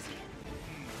was easy.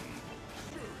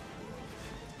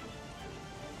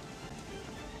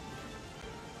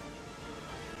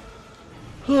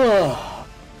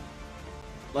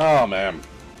 Oh, man.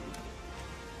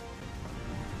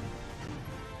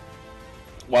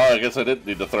 Well, I guess I didn't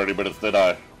need the 30 minutes, did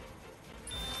I?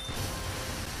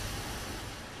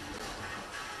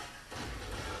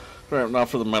 Not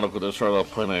for the medical discharge. I'll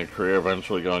plan a career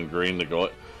eventually going green to go.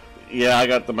 Yeah, I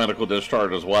got the medical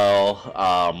discharge as well.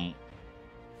 I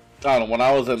don't know. When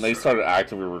I was in, they started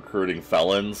actively recruiting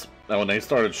felons, and when they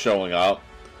started showing up,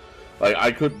 like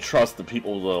I couldn't trust the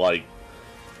people to like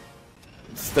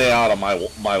stay out of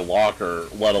my locker,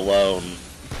 let alone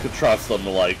to trust them to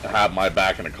like have my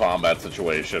back in a combat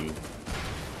situation.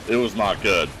 It was not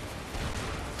good.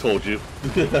 Told you.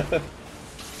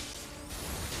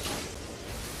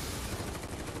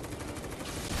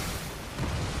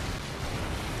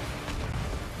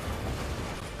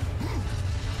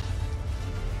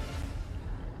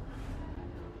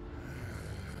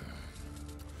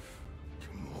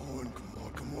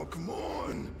 Come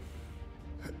on.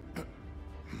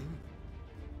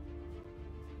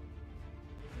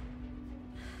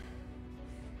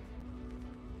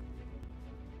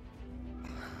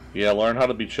 Yeah, learn how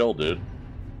to be chill, dude.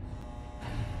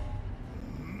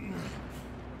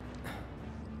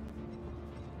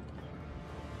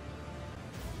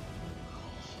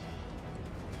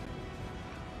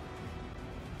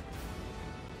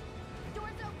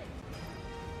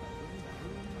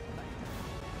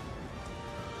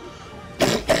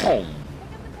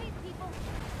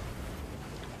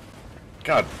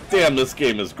 God damn, this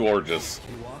game is gorgeous.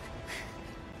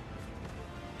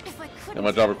 And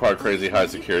my job required crazy high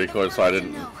security clearance, so I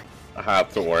didn't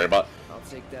have to worry about. I'll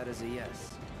take that as a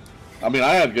yes. I mean,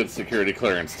 I had good security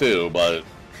clearance too, but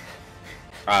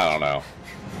I don't know.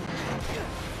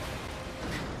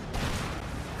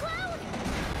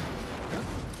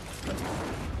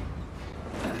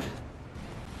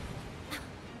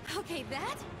 Okay,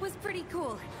 that was pretty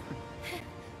cool.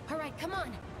 All right, come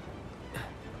on.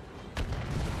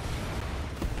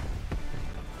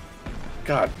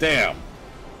 God damn.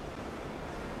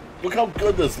 Look how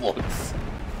good this looks.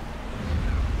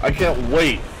 I can't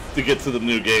wait to get to the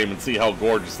new game and see how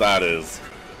gorgeous that is.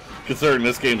 Considering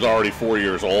this game's already 4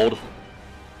 years old.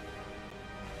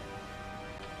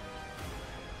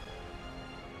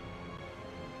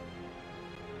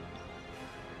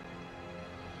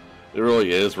 It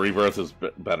really is. Rebirth is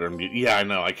better. Yeah, I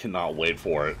know. I cannot wait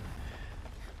for it.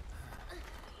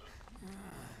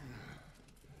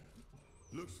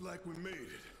 Looks like we made it.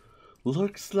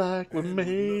 Looks like we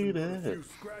made A it. few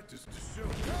scratches to show.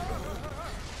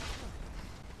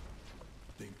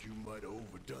 Think you might have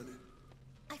overdone it?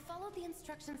 I followed the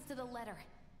instructions to the letter.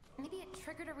 Maybe it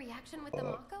triggered a reaction with the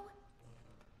Mako?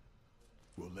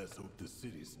 Well, let's hope the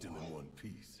city's still in one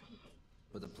piece.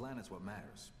 But the planet's what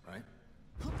matters, right?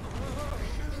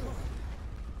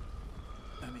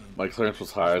 My clearance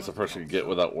was high as a person could get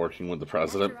without working with the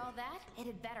president. After all that, it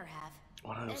had better have.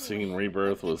 What I was seeing in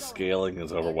Rebirth was scaling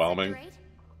is overwhelming.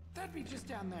 That'd be just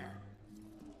down there.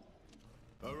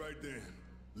 All right then,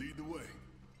 lead the way.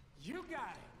 You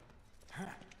got it.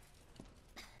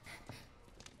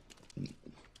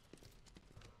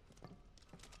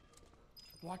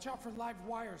 Watch out for live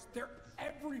wires. They're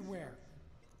everywhere.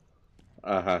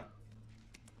 Uh-huh.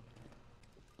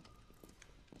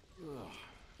 Ugh.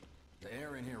 The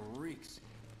air in here reeks.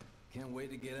 Can't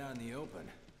wait to get out in the open.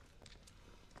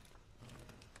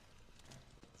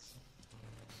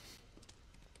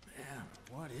 Man,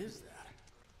 what is that?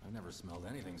 I've never smelled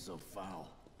anything so foul.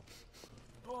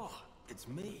 Oh, it's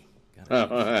me.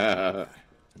 Gotta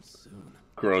and soon.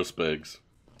 Gross pigs.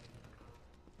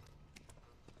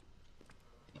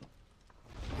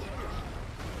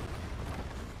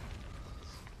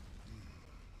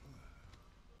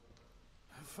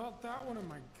 I felt that one in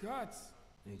my guts.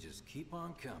 They just keep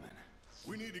on coming.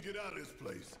 We need to get out of this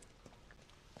place.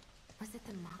 Was it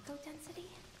the Mako density?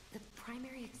 The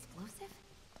primary explosive?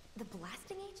 The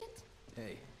blasting agent?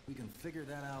 Hey, we can figure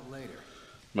that out later.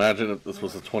 Imagine if this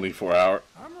was a 24-hour.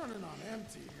 I'm running on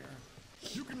empty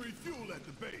here. You can refuel at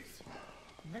the base.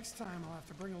 Next time I'll have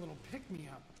to bring a little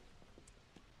pick-me-up.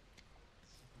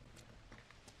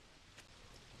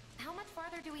 How much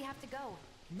farther do we have to go?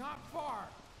 Not far.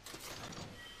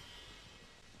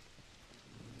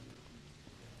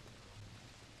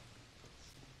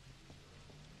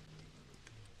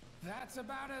 That's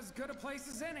about as good a place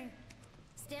as any.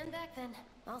 Stand back then.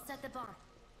 I'll set the bomb.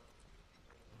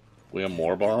 We have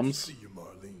more bombs? See you,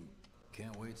 Marlene.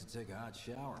 Can't wait to take a hot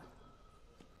shower.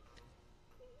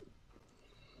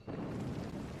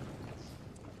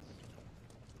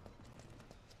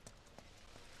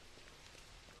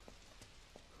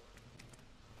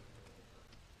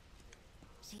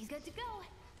 She's good to go.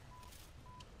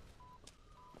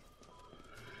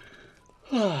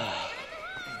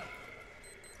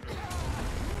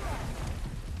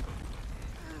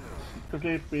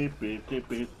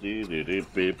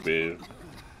 You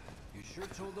sure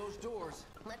told those doors.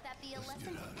 Let that be a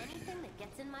lesson to anything that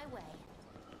gets in my way.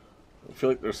 I feel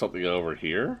like there's something over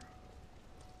here.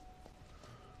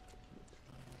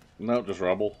 No, just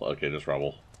rubble. Okay, just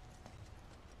rubble.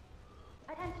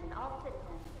 Attention all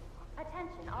citizens.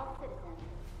 Attention all citizens.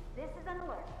 This is an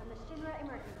alert from the Shinra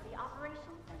Emergency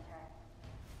Operations Center.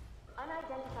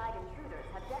 Unidentified intruders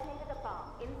have detonated a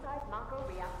bomb inside Mako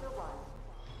Reactor 1.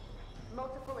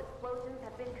 Multiple explosions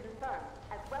have been confirmed,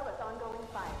 as well as ongoing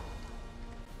fire.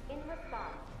 In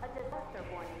response, a disaster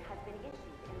warning has been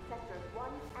issued in sectors 1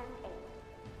 and 8.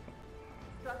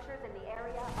 Structures in the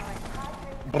area are at high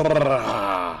risk,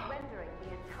 rendering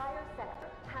the entire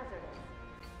sector hazardous.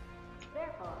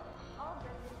 Therefore, all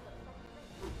residents of sector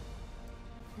 8...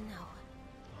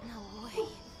 No way.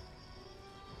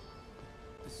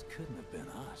 This couldn't have been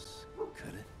us,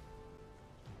 could it?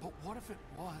 But what if it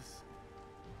was?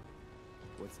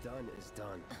 What's done is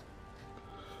done.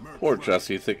 Poor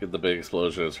Jesse thinking the big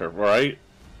explosion is her, right?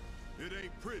 It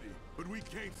ain't pretty, but we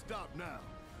can't stop now.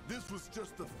 This was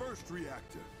just the first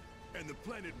reactor, and the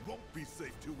planet won't be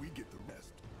safe till we get the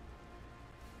rest.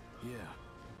 Yeah.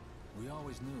 We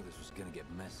always knew this was gonna get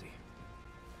messy.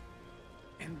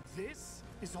 And this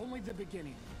is only the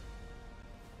beginning.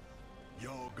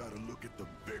 Y'all gotta look at the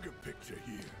bigger picture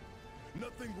here.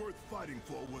 Nothing worth fighting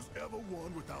for was ever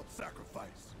won without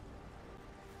sacrifice.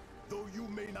 Though you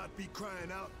may not be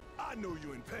crying out, I know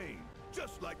you're in pain,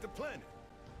 just like the planet.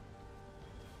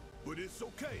 But it's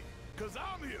okay, cause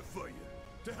I'm here for you,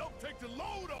 to help take the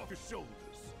load off your shoulders.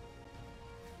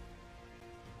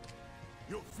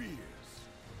 Your fears,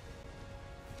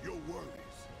 your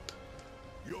worries,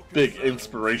 your Big concerns,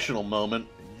 inspirational moment.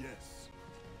 and yes,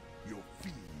 your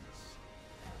fears.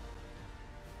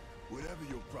 Whatever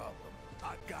your problem,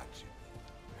 I got you.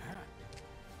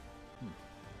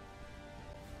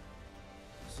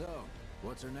 So,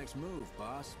 what's our next move,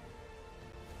 boss?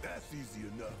 That's easy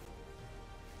enough.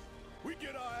 We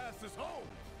get our asses home.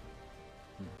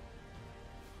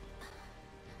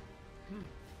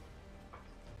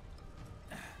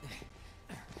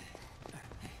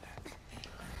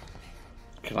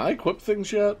 Can I equip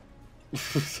things yet? We'll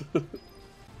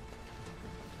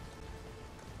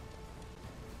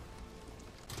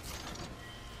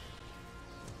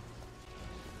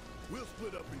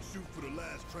split up and shoot for the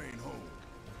last train home.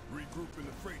 Regroup in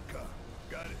the freight car.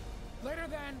 Got it? Later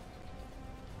then.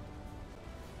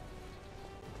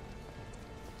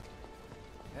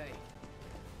 Hey.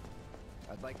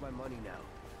 I'd like my money now.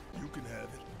 You can have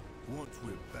it once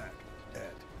we're back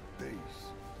at base.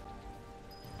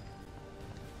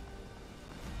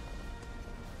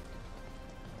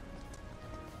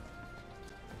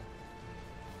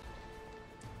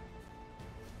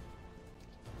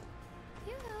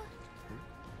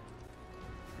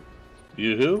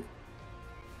 You who?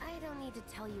 I don't need to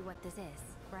tell you what this is,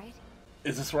 right?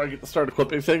 Is this where I get to start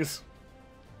equipping things?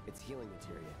 It's healing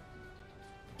materia.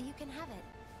 You can have it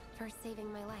for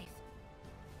saving my life.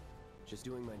 Just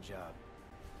doing my job.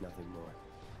 Nothing more.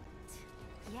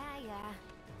 Yeah.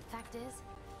 Fact is,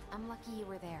 I'm lucky you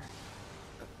were there.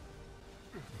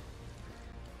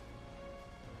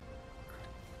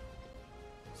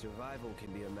 Survival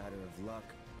can be a matter of luck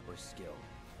or skill.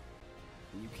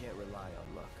 And you can't rely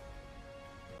on luck.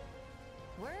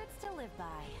 Words to live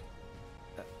by.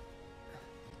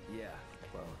 Yeah,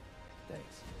 well,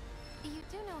 thanks. You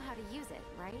do know how to use it,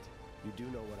 right? You do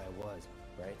know what I was,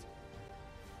 right?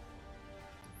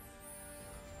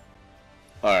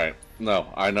 Alright.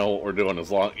 No, I know what we're doing as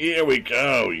long... Here we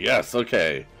go! Yes,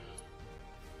 okay.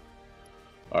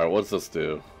 Alright, what's this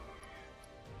do?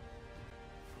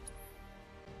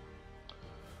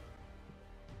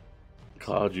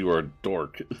 God, you are a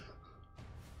dork.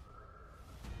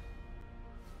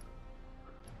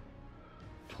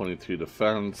 22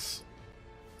 defense.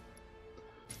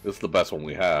 This is the best one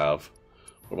we have.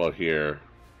 What about here?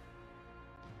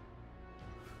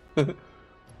 I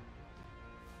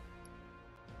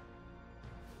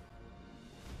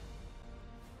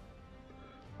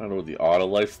don't know what the auto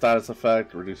life status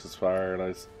effect reduces fire and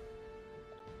ice.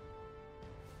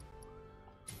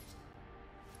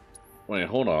 Wait,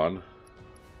 hold on.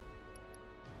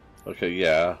 Okay,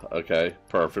 yeah, okay,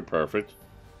 perfect.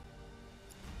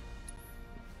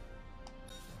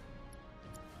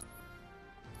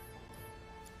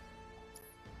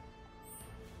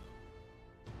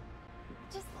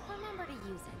 Just remember to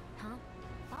use it, huh?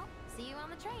 Well, see you on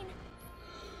the train.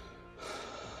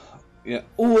 Yeah.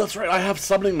 Oh, that's right. I have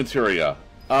summoning materia.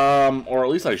 Or at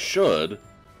least I should.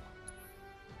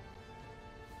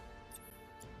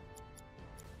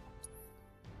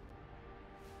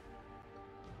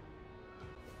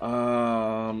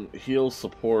 Heal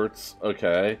supports.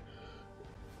 Okay.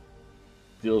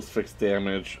 Deals fixed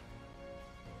damage.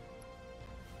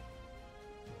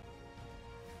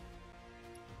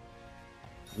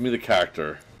 Give me the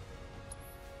character.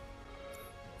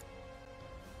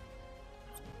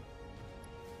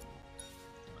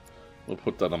 We'll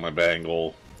put that on my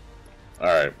bangle.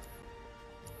 Alright.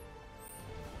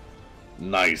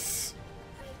 Nice.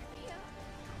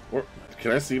 Where,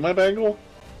 can I see my bangle?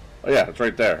 Oh yeah, it's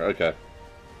right there. Okay.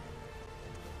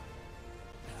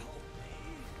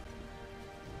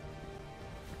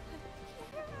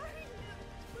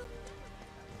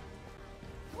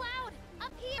 Cloud!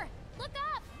 Up here! Look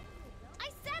up! I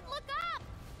said look up!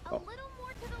 A little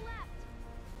more to the left.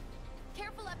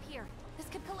 Careful up here. This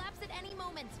could collapse at any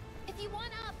moment. If you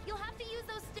want up, you'll have to use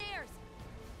those stairs.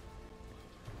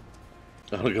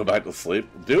 I'm gonna go back to sleep.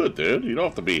 Do it, dude. You don't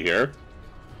have to be here.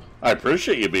 I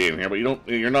appreciate you being here, but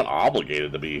you're not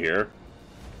obligated to be here.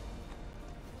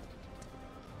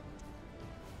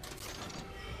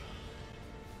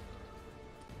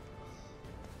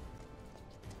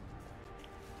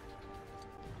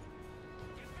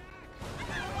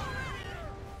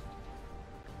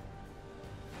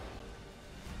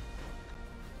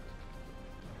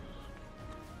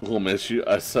 We'll miss you.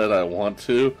 I said I want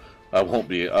to. I won't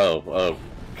be. Oh,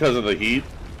 because of the heat.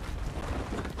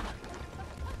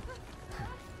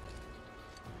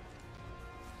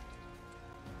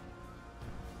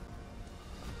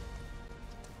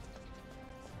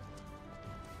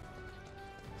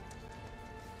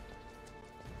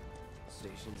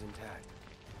 Station's intact.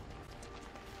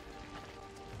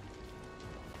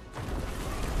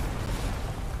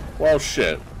 Well,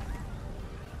 shit.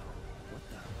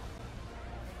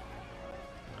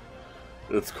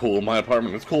 It's cool in my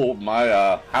apartment. It's cool in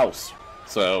my house.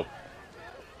 So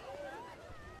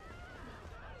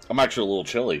I'm actually a little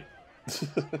chilly.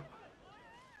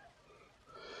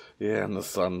 Yeah, and the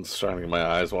sun's shining in my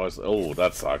eyes while I was... Oh,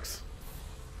 that sucks.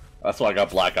 That's why I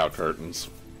got blackout curtains.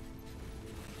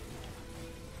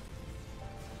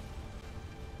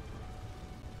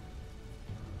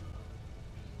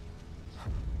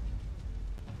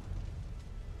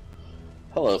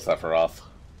 Hello, Sephiroth.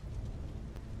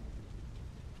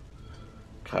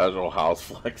 Casual house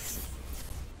flex.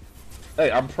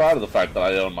 Hey, I'm proud of the fact that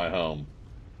I own my home.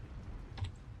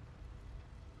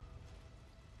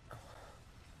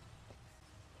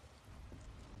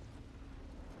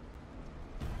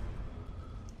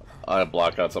 I have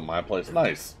blackouts at my place.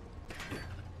 Nice.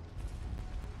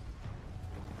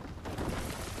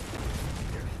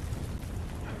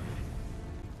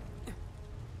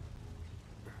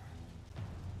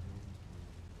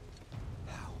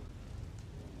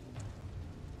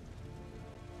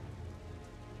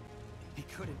 He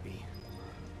couldn't be.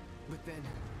 But then...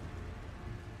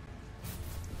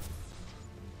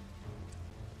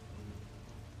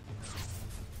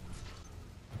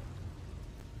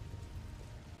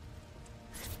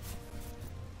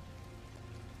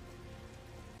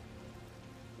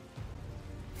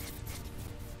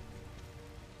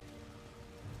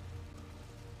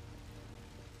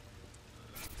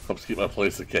 Helps keep my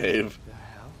place a cave. The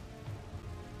hell?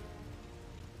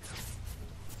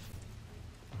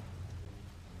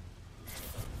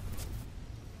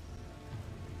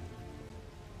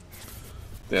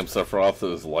 Damn, Sephiroth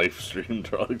is life stream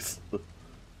drugs.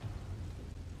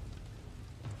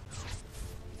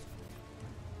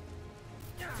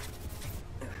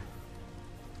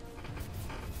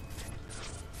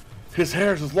 His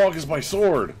hair's as long as my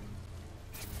sword.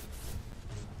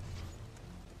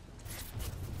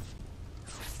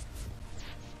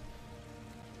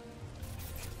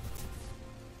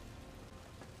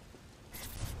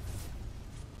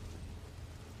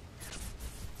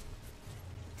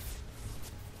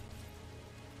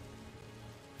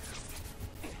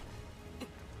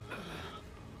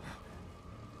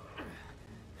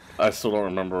 I still don't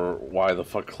remember why the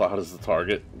fuck Cloud is the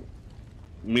target.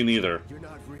 Me neither. You're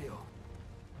not real.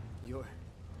 You're...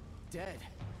 dead.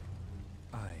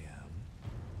 I am.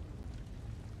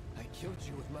 I killed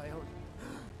you with my own...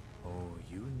 Oh,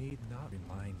 you need not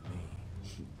remind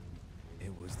me.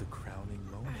 It was the crowning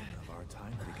moment of our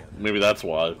time together. Maybe that's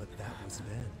why. But that was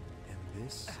then, and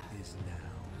this is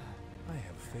now. I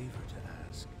have a favor to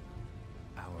ask.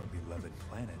 Our beloved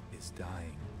planet is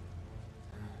dying.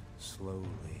 Slowly.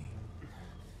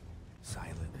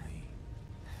 Silently.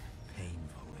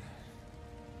 Painfully.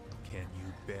 Can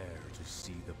you bear to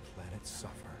see the planet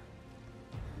suffer?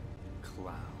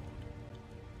 Cloud.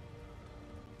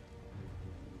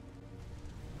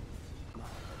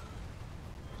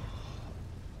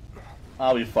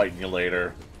 I'll be fighting you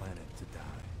later. The planet to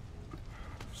die.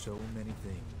 So many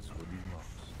things would be lost.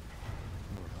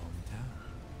 Your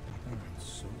hometown. And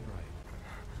so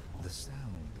right. The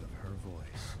sound of her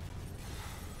voice.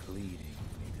 Pleading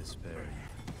me to spare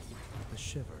you. The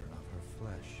shiver of her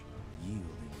flesh yielding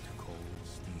to cold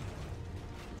steel.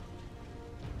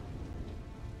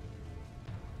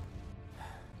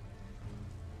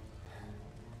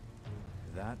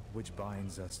 That which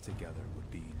binds us together would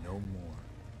be no more.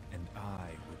 And I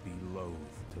would be loath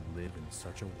to live in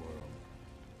such a world,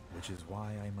 which is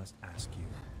why I must ask you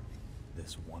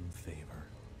this one favor.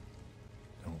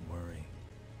 Don't worry,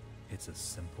 it's a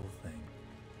simple thing.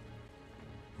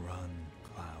 Run,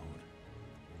 Cloud.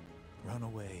 Run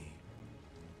away.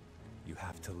 You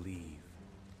have to leave.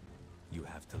 You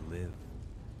have to live.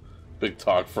 Big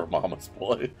talk for Mama's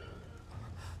boy.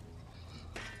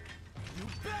 You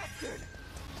bastard!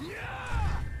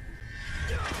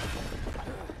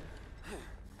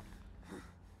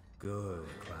 Good,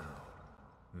 Cloud.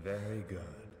 Very good.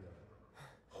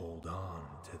 Hold on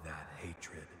to that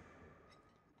hatred.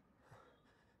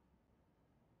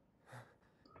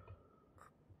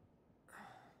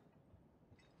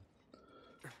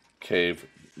 Cave,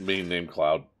 being named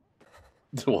Cloud.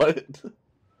 What?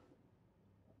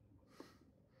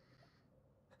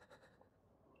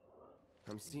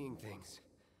 I'm seeing things.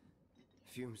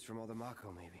 Fumes from all the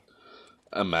Mako, maybe.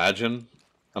 Imagine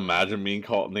being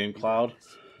called named Cloud.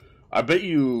 I bet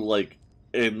you, like,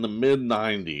 in the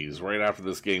mid-90s, right after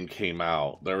this game came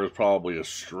out, there was probably a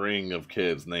string of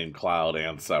kids named Cloud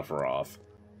and Sephiroth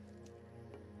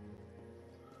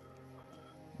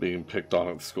being picked on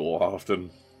at school often.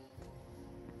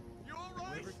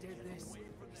 Whoever did this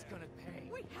is gonna pay.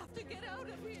 We have to get out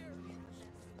of here.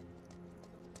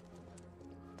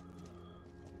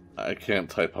 I can't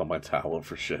type on my tablet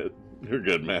for shit. You're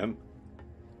good, man.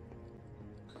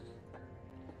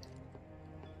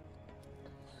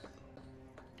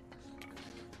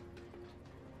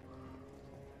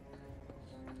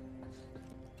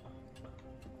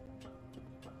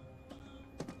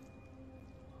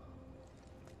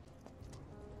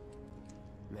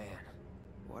 Man,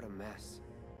 what a mess.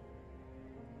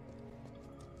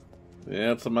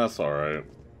 Yeah, it's a mess, alright.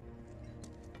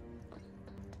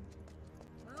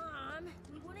 Mom,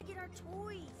 we want to get our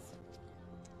toys.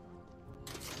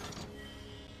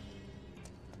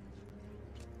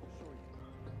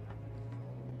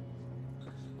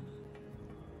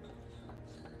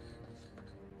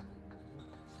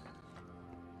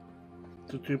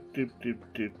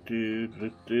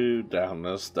 Down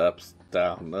the steps,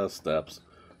 down the steps,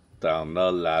 down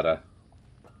the ladder.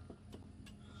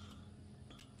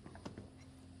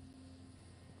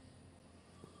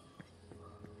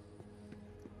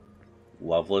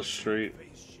 Loveless Street.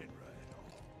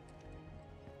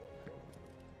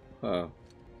 Huh.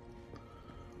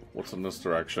 What's in this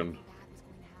direction?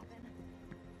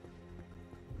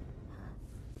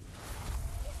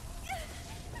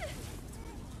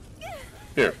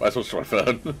 Here, I switched to my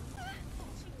phone.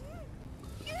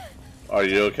 Are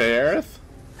you okay, Aerith?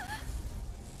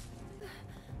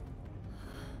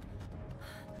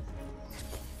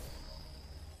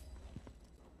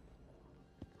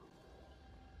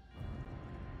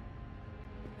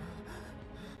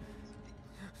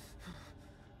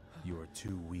 You are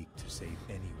too weak to save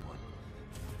anyone.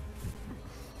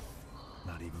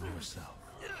 Not even yourself.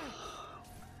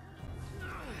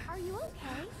 Are you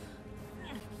okay?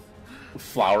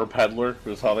 Flower peddler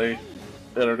is how they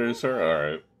introduce her?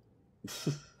 Alright.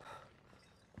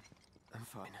 I'm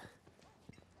fine.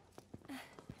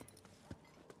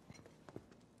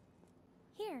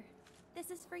 Here, this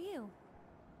is for you.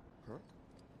 Huh?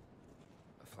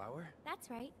 A flower? That's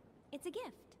right. It's a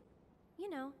gift. You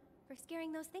know, for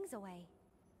scaring those things away.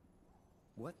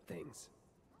 What things?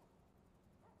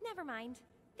 Never mind.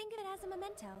 Think of it as a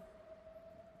memento.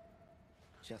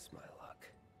 Just my luck.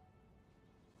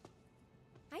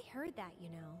 I heard that, you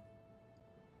know.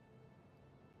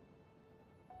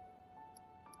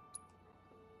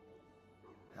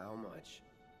 How much?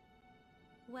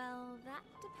 Well, that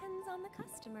depends on the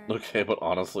customer. Okay, but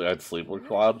honestly, I'd sleep with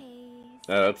Cloud. Nice.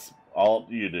 Yeah, that's all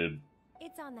you did.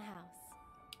 It's on the house.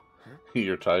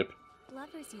 Your type.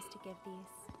 Lovers used to give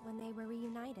these when they were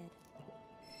reunited.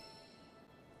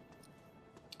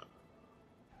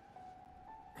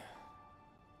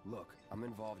 Look, I'm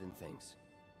involved in things.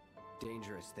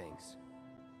 Dangerous things.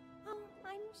 Oh,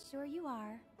 I'm sure you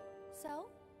are. So?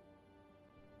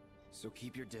 So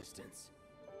keep your distance.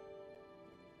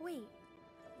 Wait,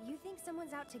 you think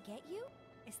someone's out to get you?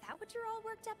 Is that what you're all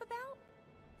worked up about?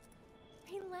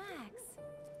 Relax.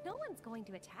 No one's going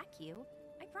to attack you.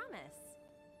 I promise.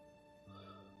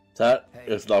 That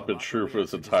Hey, has not been Mako true for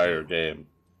this reactor entire disable. game.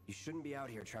 You shouldn't be out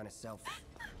here trying to sell.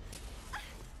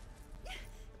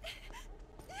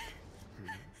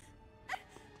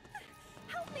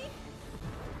 Help me!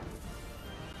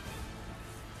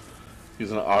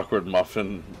 He's an awkward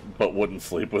muffin, but wouldn't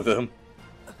sleep with him.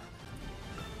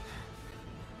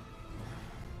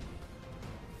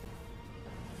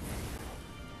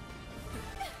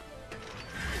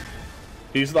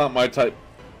 He's not my type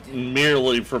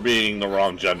merely for being the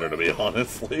wrong gender, to be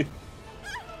honestly.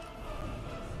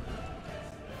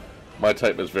 My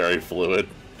type is very fluid.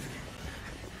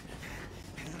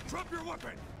 Drop your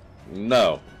weapon!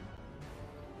 No.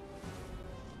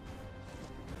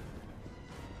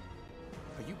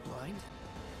 Are you blind?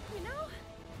 You know,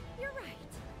 you're right.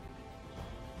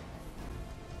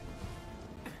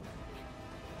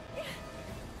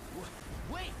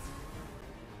 Wait!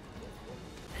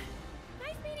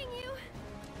 Nice meeting you.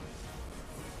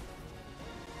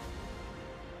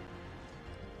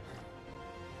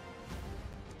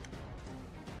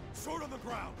 Sword on the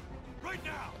ground! Right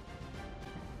now!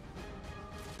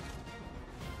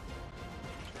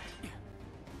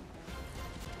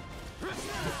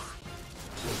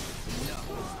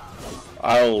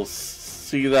 I'll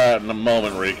see that in a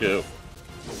moment, Riku.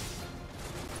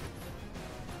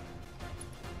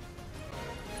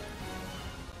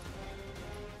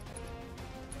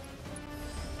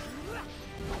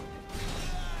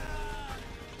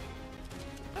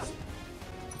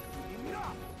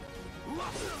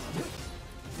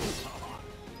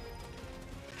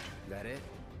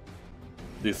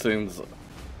 These things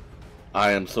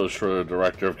I am so sure the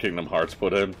director of Kingdom Hearts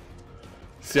put in.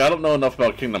 See, I don't know enough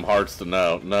about Kingdom Hearts to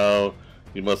know. No,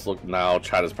 you must look now.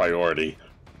 Chat is priority.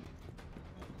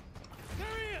 There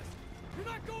he is! You're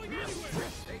not going anywhere!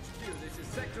 HQ, this is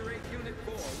Sector 8, Unit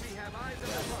 4. We have eyes on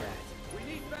the target. We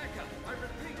need backup. I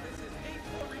repeat, this is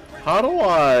 8-4 request. How do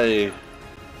I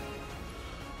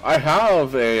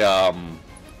have a,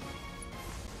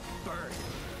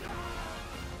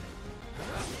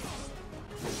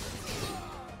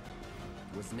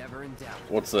 Was never in doubt.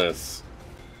 What's this?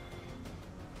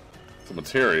 It's a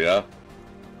materia.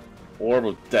 Orb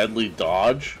of deadly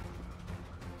dodge.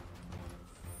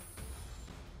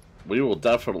 We will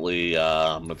definitely,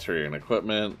 materia and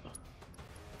equipment.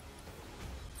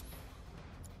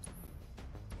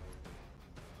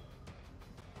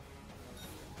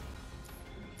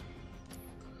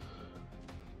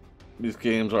 These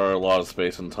games are a lot of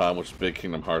space and time, which is a big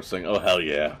Kingdom Hearts thing. Oh, hell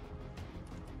yeah.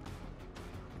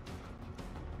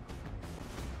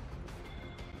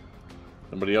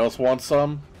 Anybody else want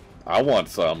some? I want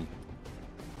some.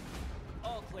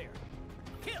 All clear.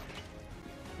 Kill!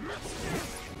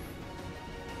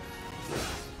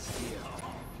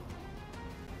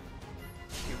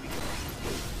 Here we go.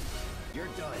 You're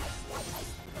done.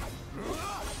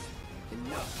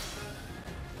 Enough.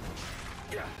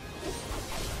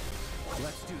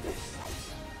 Let's do this.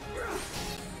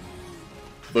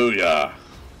 Booyah.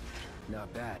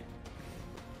 Not bad.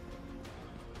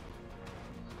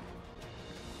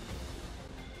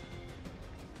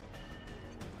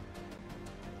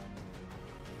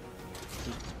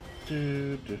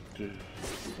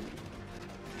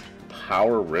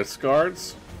 Power wrist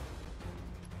guards?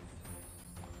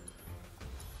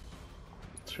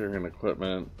 Material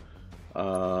equipment.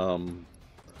 I'm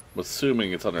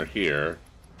assuming it's under here.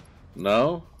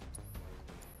 No?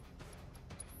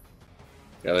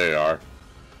 Yeah, there you are.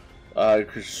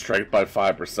 Increase strength by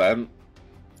 5%.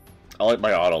 I like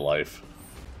my auto life.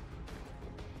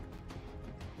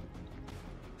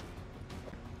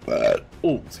 But,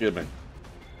 ooh, excuse me.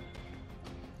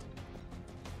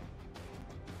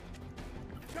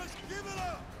 Just give it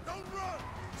up! Don't run!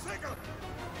 Sick of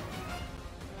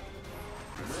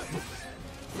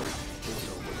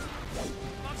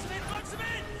Box him in! Box him in!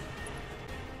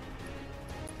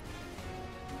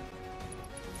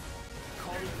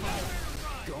 Calling fire.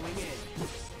 Going in.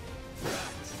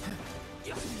 That's that.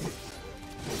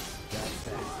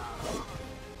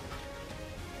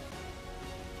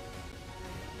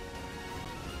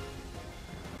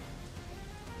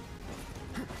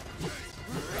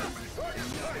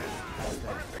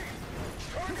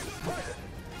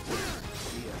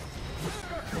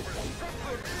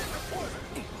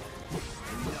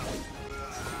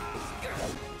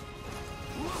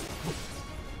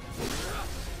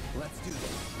 Let's do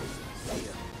this. See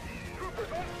ya.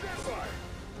 troopers on standby!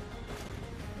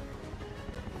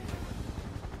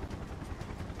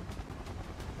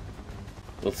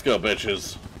 Let's go,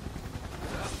 bitches.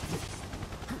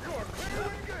 You are clear to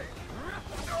engage!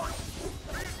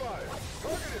 Be advised,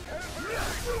 target is headed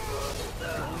for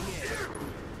the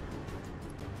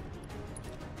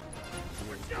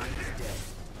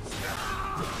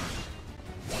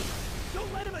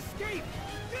Don't let him escape!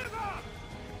 Give up!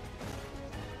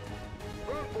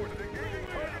 Ground forces engaging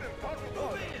target in Papa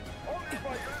Plaza. All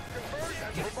nearby units converge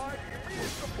and provide immediate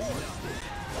support.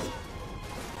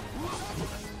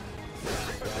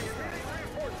 Requesting immediate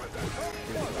reinforcements at Papa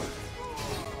Plaza.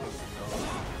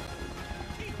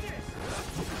 Keep this!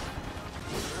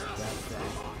 That's that.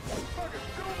 Target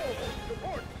still mobile.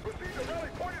 Support. Proceed to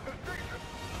rally point at the station.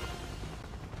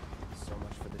 So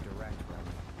much for the direct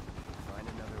route. Find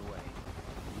another way.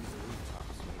 Use the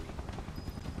rooftops, maybe.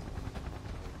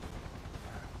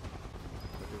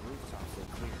 But the rooftops look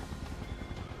clear.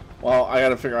 Well, I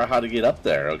gotta figure out how to get up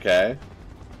there, okay?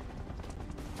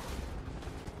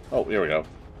 Oh, here we go.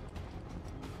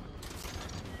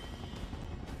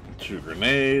 2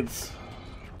 grenades.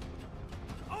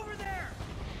 Over there!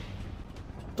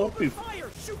 Don't be Fire!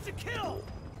 Shoot to kill!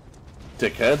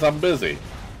 dickheads, I'm busy.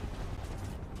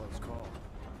 Close call.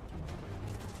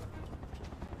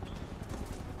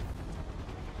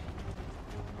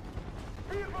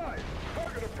 Be advised,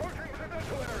 target approaching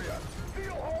residential area.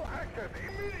 Seal all access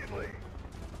immediately.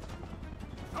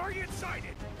 Target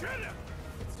sighted! Get him!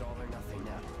 It's all or nothing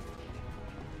now.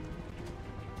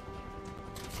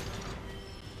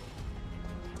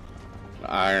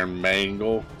 Iron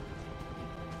Mangle.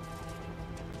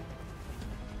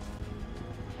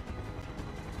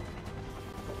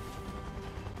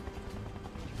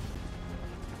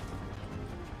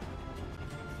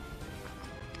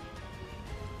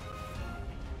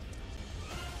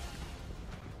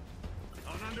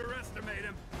 underestimate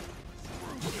him.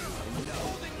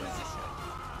 Holding position.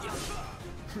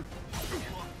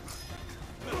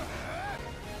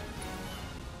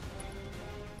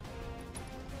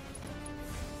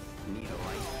 Need a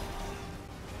light.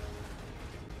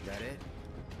 That it?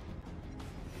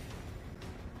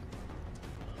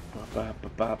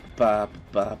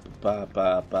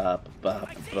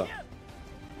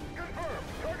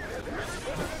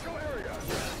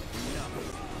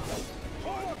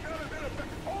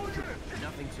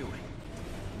 Nothing to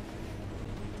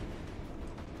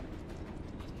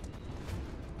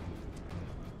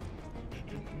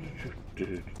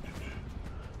it.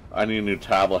 I need a new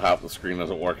tablet. Half the screen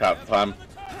doesn't work half the time.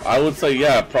 I would say,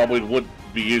 yeah, it probably would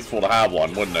be useful to have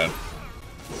one, wouldn't it?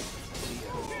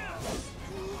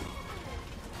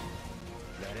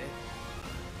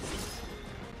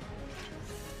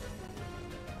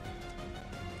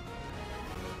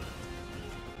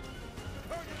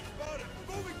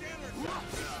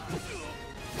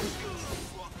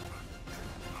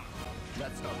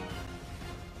 Let's go.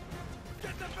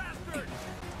 Get the bastard!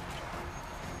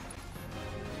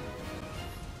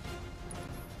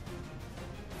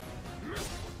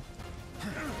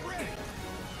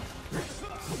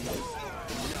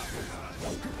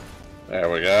 There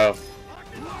we go.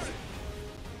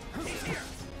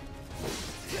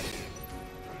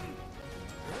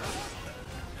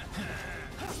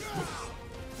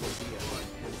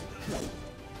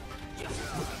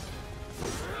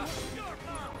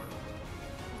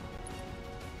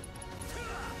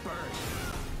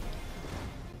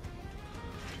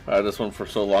 I had this one for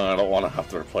so long I don't want to have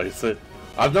to replace it.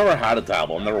 I've never had a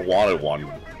tablet, I've never wanted one.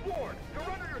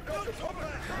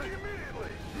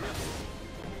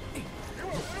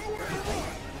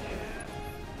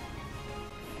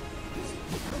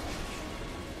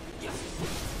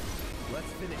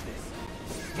 Let's finish this.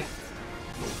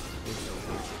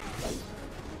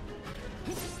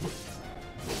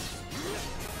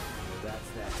 That's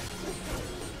that.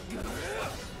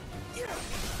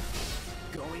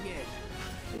 Going in.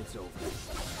 It's over.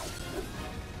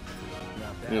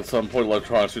 At some point,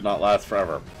 electronics do not last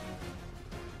forever.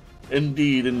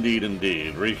 Indeed, indeed,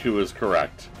 indeed. Riku is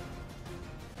correct.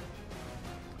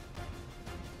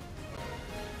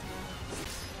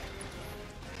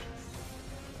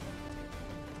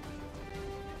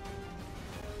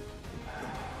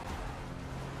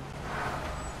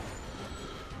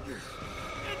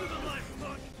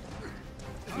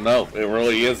 No, it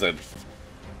really isn't.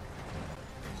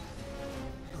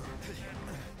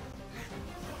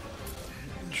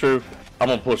 True. I'm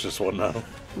gonna push this one now.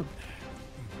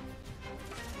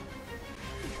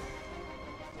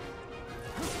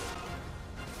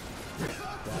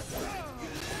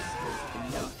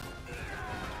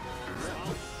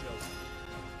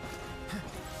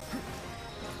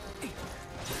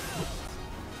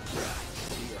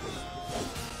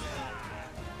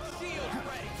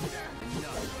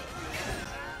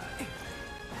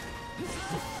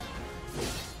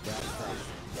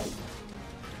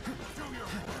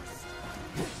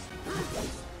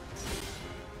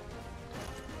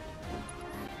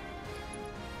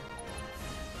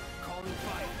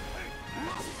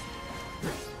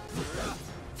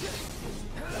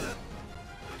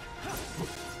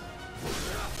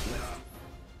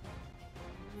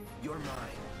 You're mine.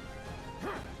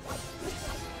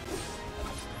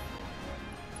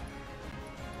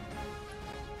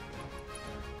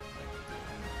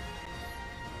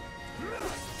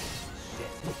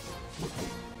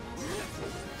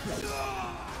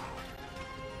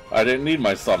 I didn't need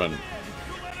my summon.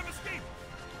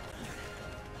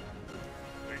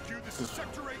 This is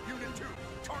Sector 8, Unit 2.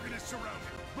 Target is surrounded.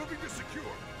 Moving to secure.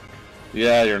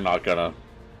 Yeah, you're not gonna.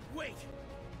 Wait!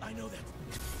 I know that.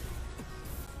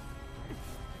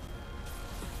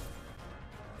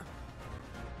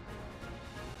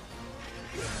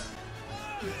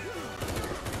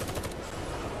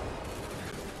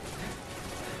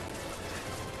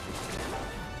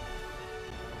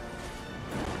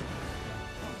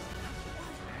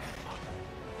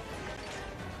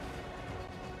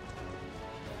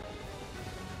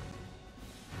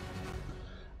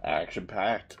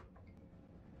 Action-packed.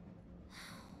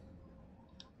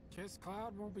 Guess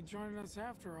Cloud won't be joining us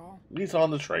after all. He's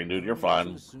on the train, dude. You're fine.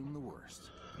 Assume the worst.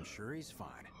 I'm sure he's fine.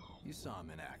 You saw him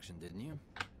in action, didn't you?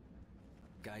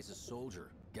 Guy's a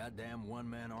soldier. Goddamn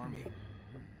one-man army.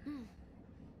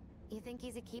 You think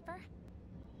he's a keeper?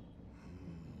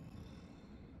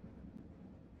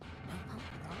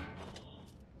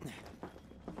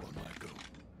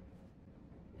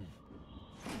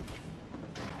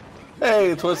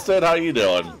 Hey, Twisted, how you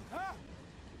doing?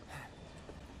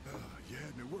 You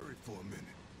had me worried for a minute.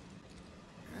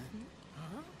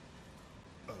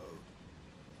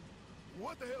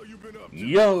 What the hell you been up to?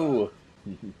 Yo!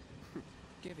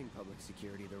 Giving public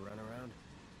security the runaround.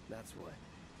 That's what.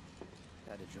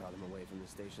 Had to draw them away from the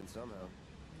station somehow.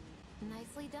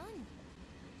 Nicely done.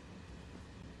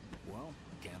 Well,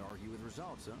 can't argue with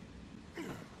results, huh?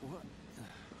 What?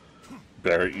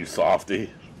 Barrett, you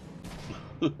softy.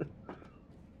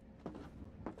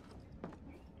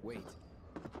 Wait.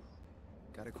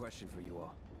 Got a question for you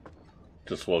all.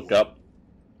 Just woke up.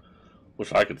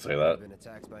 Wish I could say that. Been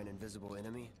attacked by an invisible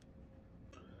enemy?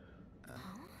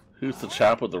 Who's the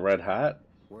chap with the red hat?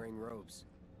 Wearing robes.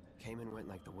 Came and went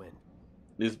like the wind.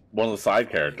 He's one of the side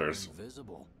characters.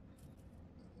 Invisible.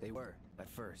 They were,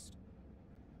 at first.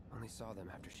 Only saw them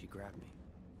after she grabbed me.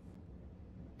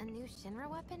 A new Shinra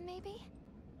weapon, maybe?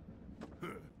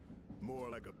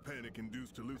 More like a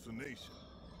panic-induced hallucination.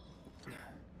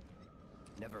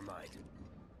 Never mind.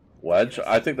 Wedge?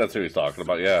 I think that's who he's talking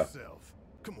about, yeah.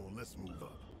 Come on, let's move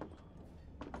up.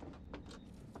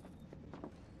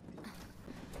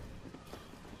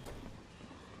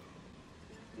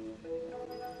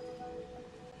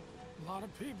 A lot of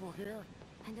people here.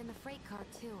 And in the freight car,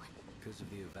 too. Because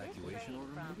of the evacuation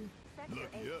order, maybe?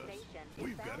 Lucky us.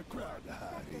 We've got a crowd to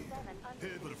hide in.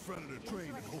 Head for the front of the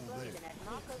train and hold there. At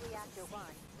Mako Reactor 1.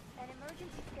 An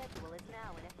emergency schedule is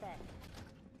now in effect.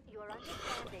 Your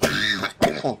understanding is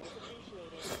appreciated.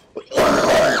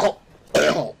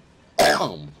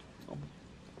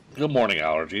 Good morning,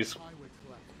 allergies.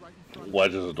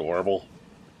 Wedge is adorable.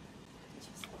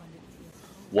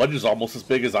 Wedge is almost as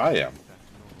big as I am.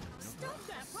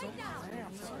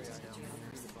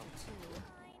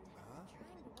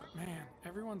 Man,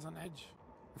 everyone's on edge.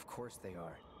 Of course they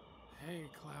are. Hey,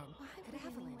 Cloud.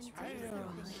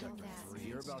 If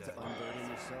you're about to unburden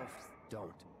yourself,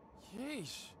 don't.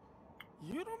 Yeesh.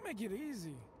 You don't make it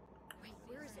easy. Wait,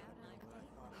 where is it?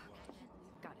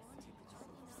 Got it.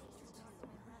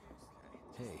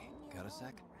 Hey, got a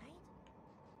sec?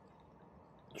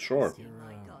 Sure. You're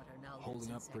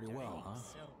holding up pretty well, huh?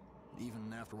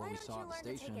 Even after what we saw at the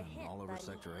station and all over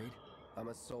Sector 8? I'm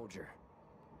a soldier.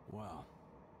 Wow.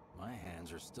 My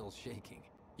hands are still shaking.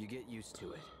 You get used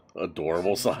to it.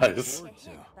 Adorable size.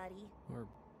 Or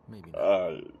maybe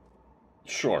not.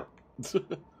 Sure. Do you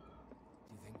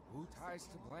think Wu Tai's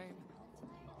to blame?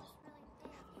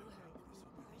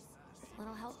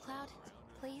 Little help, Cloud?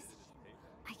 Please?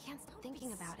 I can't stop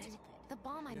thinking about it. The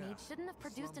bomb I made shouldn't have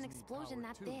produced an explosion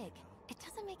that big. It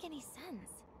doesn't make any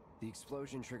sense. The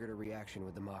explosion triggered a reaction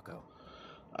with the Mako.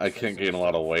 I can't gain a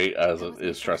lot of weight as it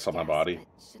is stress on my body. But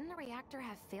shouldn't a reactor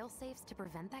have fail-safes to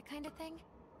prevent that kind of thing?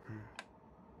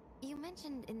 You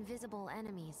mentioned invisible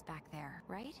enemies back there,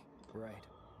 right? Right.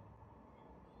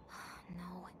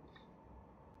 No.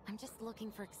 I'm just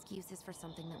looking for excuses for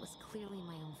something that was clearly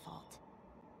my own fault.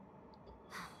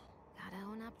 Gotta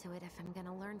own up to it if I'm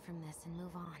gonna learn from this and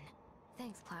move on.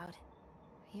 Thanks, Cloud.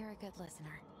 You're a good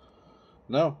listener.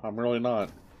 No, I'm really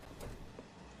not.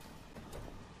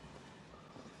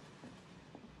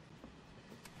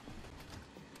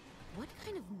 What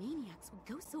kind of maniacs would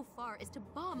go so far as to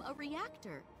bomb a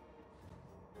reactor?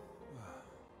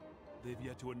 They've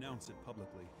yet to announce it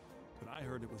publicly, but I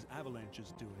heard it was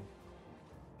Avalanche's doing.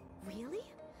 Really?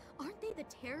 Aren't they the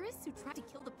terrorists who tried to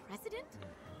kill the president?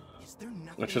 Is there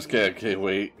nothing? Let's just get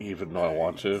weight, even though I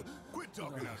want to.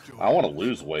 I want to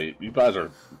lose weight. You guys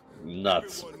are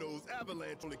nuts.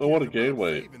 I want to gain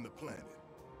weight.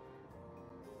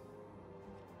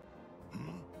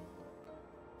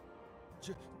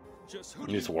 Just who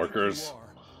These workers.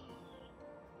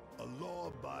 A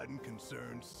law-abiding,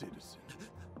 concerned citizen.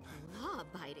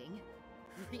 Law-abiding?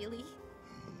 Really?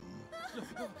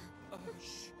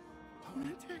 Shh. Don't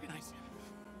antagonize him.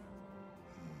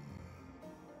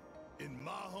 In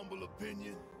my humble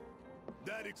opinion,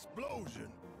 that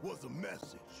explosion was a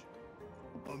message.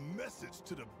 A message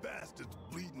to the bastards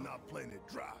bleeding our planet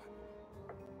dry.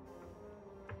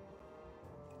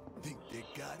 Think they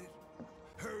got it?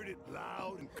 Heard it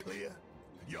loud and clear?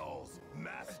 Y'all's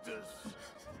masters?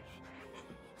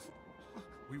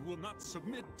 We will not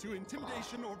submit to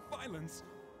intimidation or violence,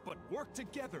 but work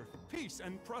together for peace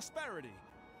and prosperity.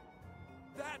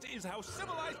 That is how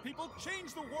civilized people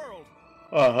change the world.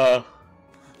 Uh-huh.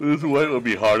 This weight would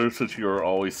be harder since you're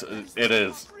always... It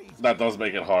is. That does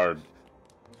make it hard.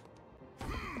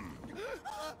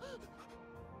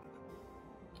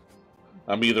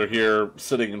 I'm either here,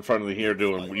 sitting in front of the here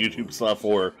doing YouTube stuff,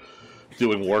 or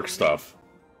doing work stuff.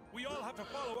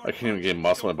 I can't even get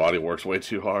muscle, my body works way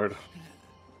too hard.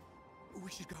 We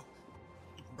should go.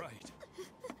 Right.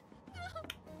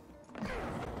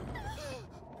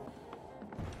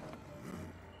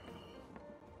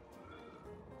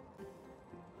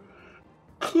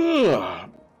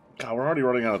 God, we're already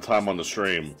running out of time on the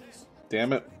stream.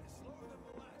 Damn it.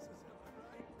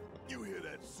 You hear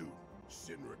that suit?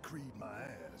 Shinra Creed my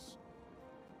ass.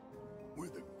 We're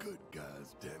the good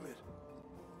guys, damn it.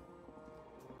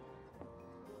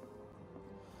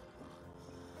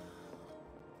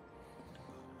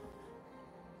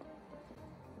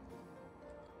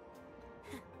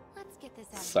 Let's get this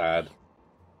out. Sad.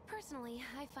 Personally,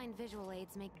 I find visual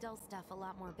aids make dull stuff a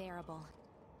lot more bearable.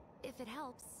 If it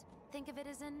helps, think of it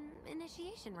as an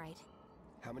initiation rite.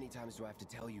 How many times do I have to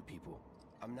tell you people?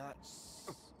 I'm not...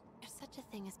 There's such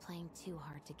a thing as playing too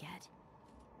hard to get.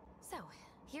 So,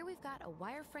 here we've got a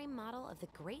wireframe model of the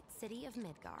great city of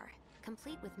Midgar,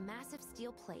 complete with massive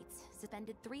steel plates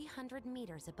suspended 300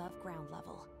 meters above ground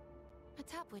level,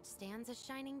 atop which stands a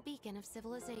shining beacon of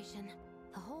civilization.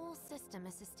 The whole system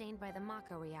is sustained by the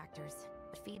Mako reactors,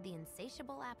 that feed the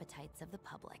insatiable appetites of the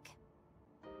public.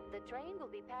 The train will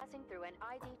be passing through an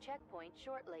ID checkpoint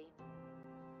shortly.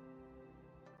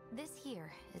 This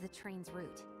here is the train's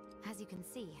route. As you can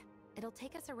see, it'll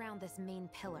take us around this main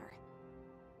pillar.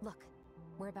 Look,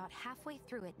 we're about halfway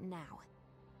through it now.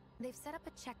 They've set up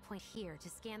a checkpoint here to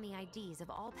scan the IDs of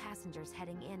all passengers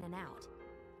heading in and out.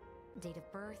 Date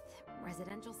of birth,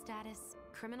 residential status,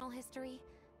 criminal history,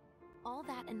 all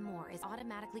that and more is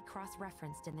automatically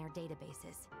cross-referenced in their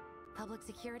databases. Public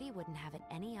security wouldn't have it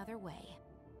any other way.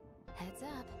 Heads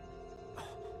up.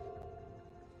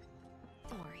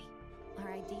 Don't worry,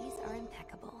 our IDs are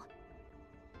impeccable.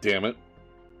 Damn it.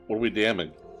 What are we damning?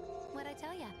 What'd I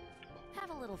tell ya? Have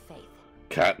a little faith.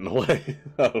 Cat in the way.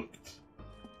 Oh.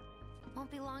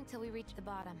 Won't be long till we reach the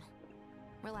bottom.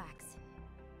 Relax.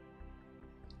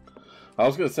 I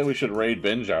was gonna say we should raid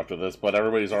binge after this, but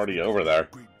everybody's already over there.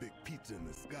 Great big pizza in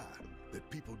the sky that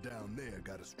people down there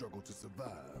gotta struggle to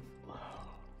survive.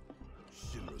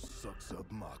 Shinra sucks up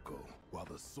Mako while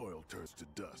the soil turns to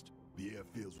dust, the air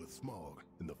fills with smog,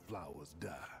 and the flowers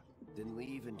die. Then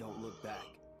leave and don't look back.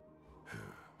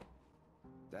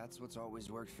 That's what's always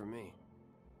worked for me.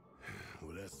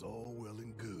 Well, that's all well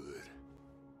and good,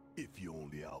 if you're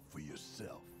only out for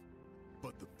yourself.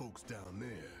 But the folks down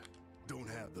there don't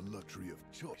have the luxury of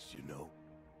choice, you know.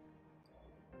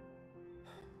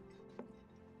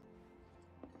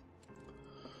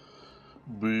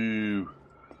 Boo.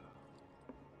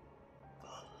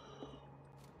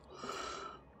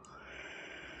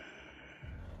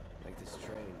 Like this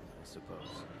train, I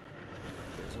suppose.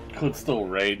 Could still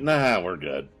raid. Nah, we're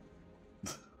good.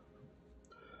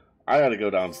 I gotta go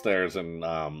downstairs and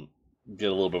get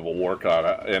a little bit of a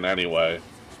workout in anyway.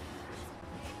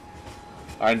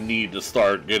 I need to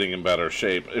start getting in better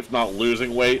shape. If not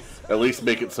losing weight, at least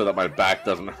make it so that my back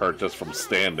doesn't hurt just from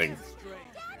standing.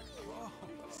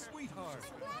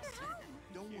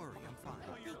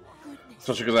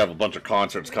 Especially because I have a bunch of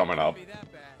concerts coming up.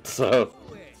 So,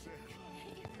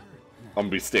 I'm gonna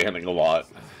be standing a lot.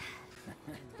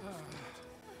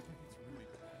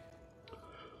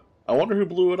 I wonder who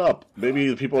blew it up. Maybe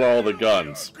the people with all the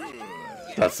guns.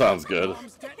 That sounds good.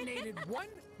 Detonated 1,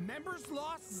 members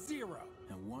lost 0.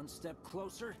 And one step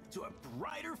closer to a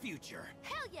brighter future.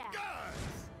 Hell yeah!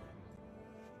 Guys!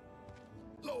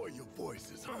 Lower your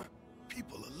voices, huh?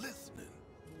 People are listening.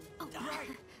 Oh,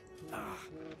 right.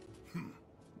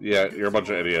 Yeah, you're a bunch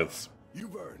of idiots.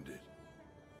 You've earned it.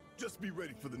 Just be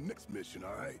ready for the next mission,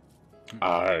 alright?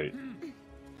 Alright.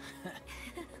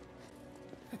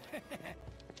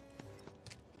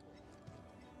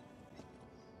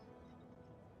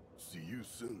 See you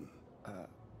soon.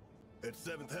 At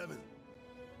 7th Heaven.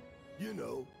 You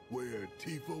know, where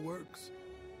Tifa works.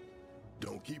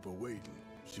 Don't keep her waiting.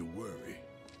 She'll worry.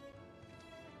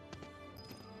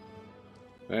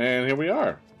 And here we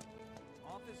are.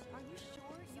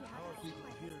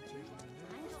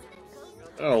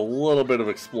 A little bit of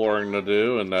exploring to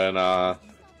do, and then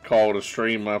call it a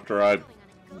stream after I did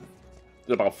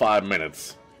about 5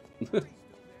 minutes. Train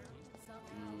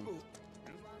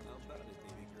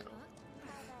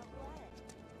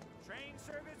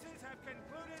services have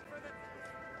concluded for the...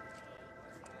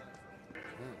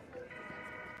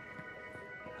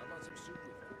 How about some soup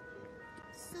with it?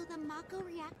 So the Mako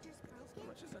reactor's broken? How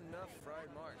much is enough fried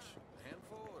march? A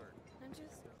handful or... I'm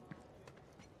just...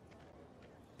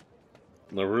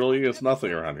 There really is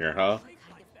nothing around here, huh?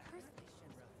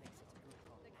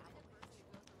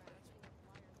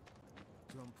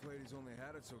 Drum Platy's only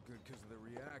had it so good because of the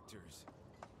reactors.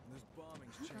 And this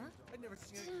bombing's changed. I'd never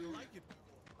seen anything like it.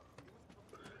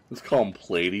 Let's call them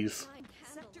Platies.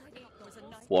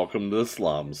 Welcome to the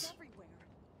slums.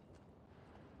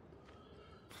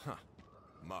 Huh.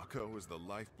 Mako is the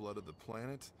lifeblood of the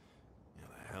planet? Yeah,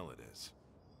 the hell it is.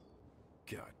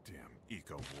 Goddamn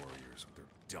eco-warriors with their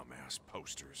dumbass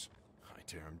posters. I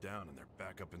tear them down and they're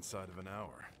back up inside of an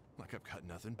hour. Like I've got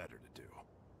nothing better to do.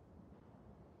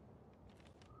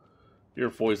 Your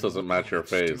voice doesn't match your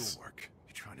face.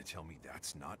 You trying to tell me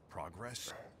that's not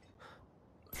progress?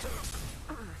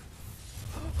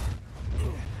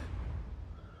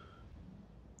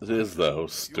 It is, though,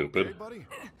 stupid. You okay, buddy?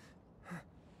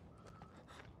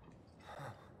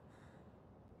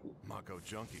 Mako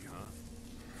junkie, huh?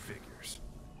 Figures.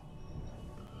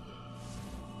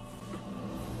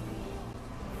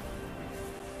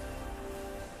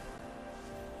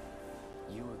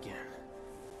 You again.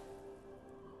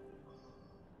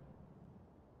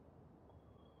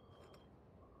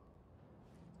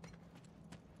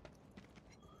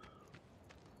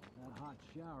 That hot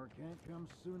shower can't come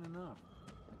soon enough.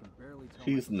 I can barely tell.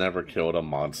 He's never killed a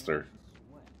monster.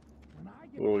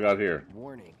 What do we got here?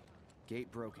 Warning.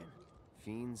 Gate broken.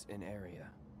 Fiends in area.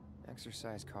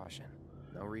 Exercise caution.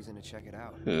 No reason to check it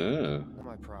out. Not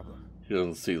my problem. He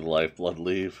doesn't see the lifeblood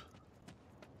leave.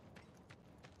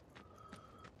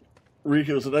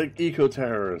 Rico's an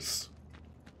eco-terrorist.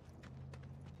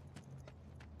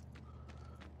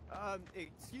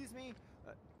 Excuse me?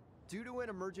 Due to an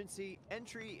emergency,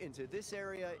 entry into this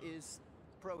area is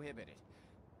prohibited.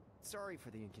 Sorry for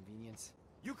the inconvenience.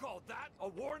 You call that a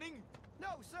warning? No,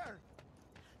 sir!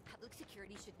 Public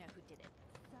security should know who did it.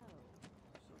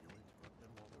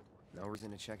 No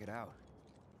reason to check it out.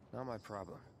 Not my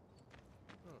problem.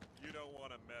 You don't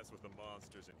want to mess with the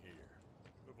monsters in here.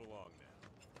 Move along now.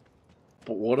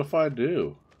 But what if I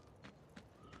do?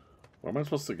 Where am I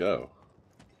supposed to go?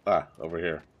 Ah, over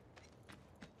here.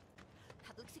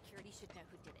 Public security should know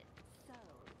who did it. So.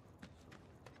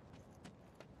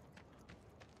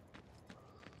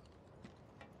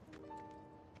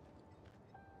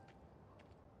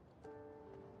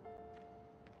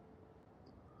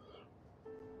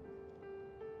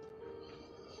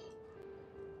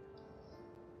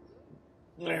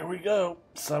 There we go.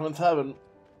 Seventh heaven.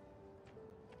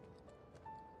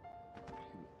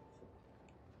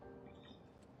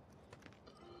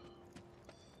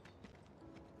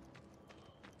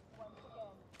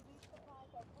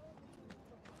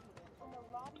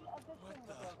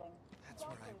 That's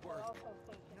where I work.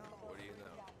 No. What do you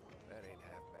know? That ain't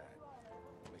half bad.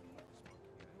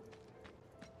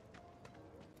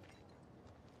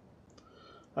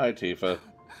 Hi, Tifa.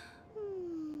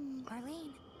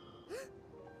 Marlene.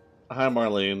 Hi,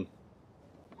 Marlene.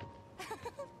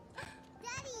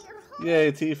 Daddy, you're home.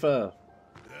 Yay, Tifa.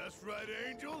 That's right,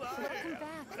 Angel. I am.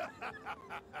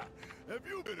 Have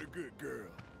you been a good girl?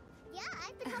 Yeah,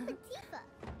 I've been helping Tifa.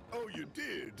 Oh, you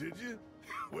did you?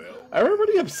 Well,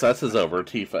 Everybody obsesses over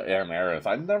Tifa and Aerith.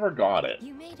 I never got it.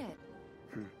 You made it.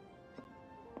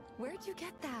 Where'd you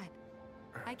get that?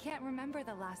 I can't remember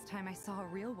the last time I saw a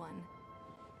real one.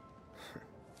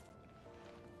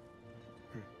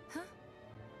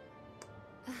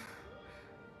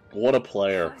 What a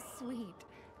player. How sweet.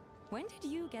 When did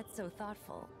you get so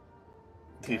thoughtful?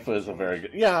 Tifa is a very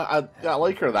good... Yeah, I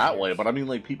like her that way, but I mean,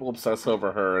 like, people obsess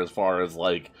over her as far as,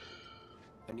 like...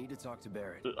 I need to talk to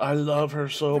Barrett. I love her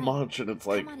so much, and it's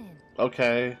like...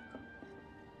 Okay.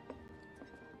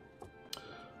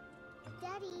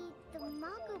 Daddy, the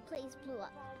Mako place blew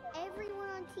up. Everyone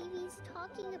on TV's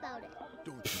talking about it.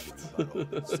 don't you worry about all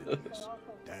that silliness.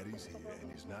 Daddy's here,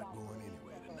 and he's not going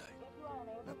anywhere tonight.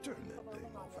 Now turn that thing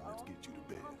off and let's get you to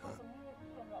bed, huh?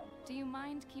 Do you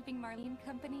mind keeping Marlene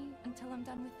company until I'm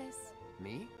done with this?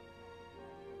 Me?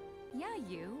 Yeah,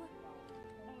 you.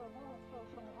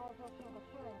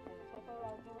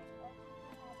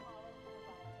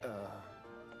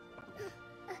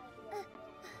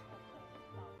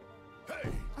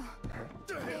 Hey! What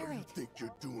the hell you think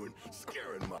you're doing,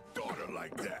 scaring my daughter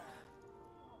like that?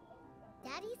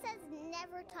 Daddy says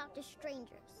never talk to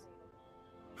strangers.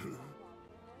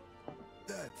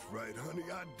 That's right, honey,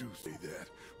 I do say that.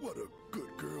 What a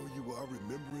good girl you are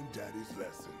remembering Daddy's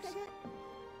lessons.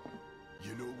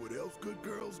 You know what else good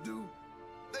girls do?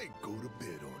 They go to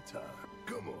bed on time.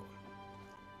 Come on.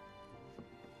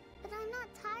 But I'm not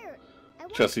tired.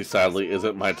 Jessie sadly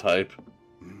isn't my type.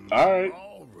 Alright.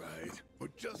 All right,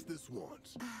 but just this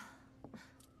once.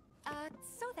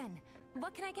 So then,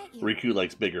 what can I get you? Riku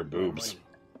likes bigger boobs.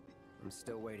 I'm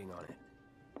still waiting on it.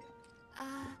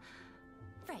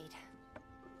 Right.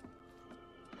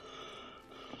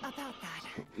 About that.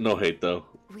 No hate, though.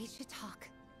 We should talk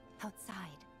outside.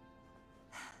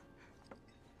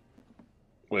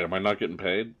 Wait, am I not getting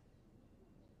paid?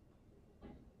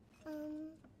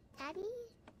 Daddy?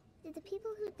 Did the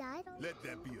people who died all... Let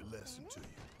that be a lesson to you,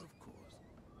 of course.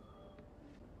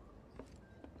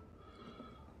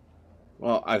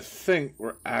 Well, I think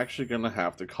we're actually going to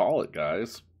have to call it,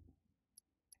 guys.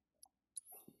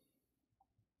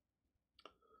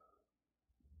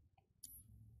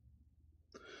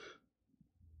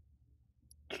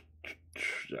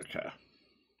 Okay.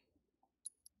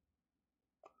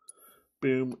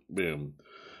 Boom, boom.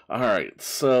 Alright,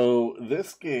 so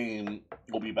this game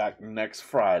will be back next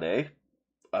Friday.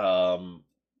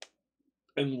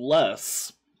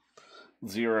 Unless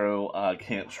Zero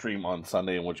can't stream on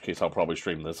Sunday, in which case I'll probably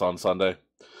stream this on Sunday.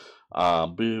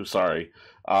 Boo, sorry.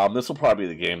 This will probably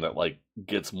be the game that, like,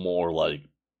 gets more, like,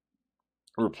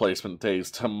 replacement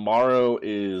days. Tomorrow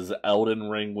is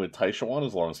Elden Ring with Taishuan,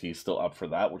 as long as he's still up for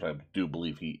that, which I do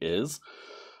believe he is.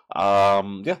 Yeah,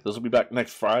 this will be back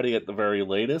next Friday at the very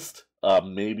latest.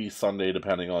 Maybe Sunday,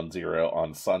 depending on Zero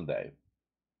on Sunday.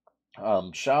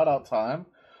 Shout out time.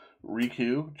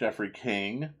 Riku, Jeffrey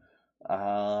King,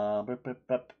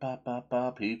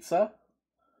 Pizza,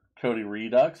 Cody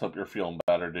Redux, hope you're feeling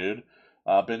better, dude.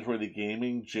 Bingeworthy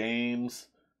Gaming, James,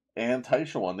 and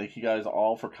Taishuan. Thank you guys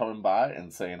all for coming by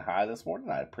and saying hi this morning.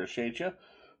 I appreciate you.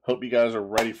 Hope you guys are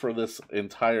ready for this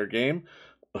entire game.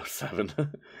 7.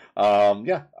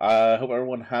 Yeah, I hope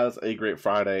everyone has a great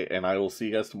Friday, and I will see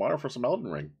you guys tomorrow for some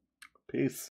Elden Ring. Peace.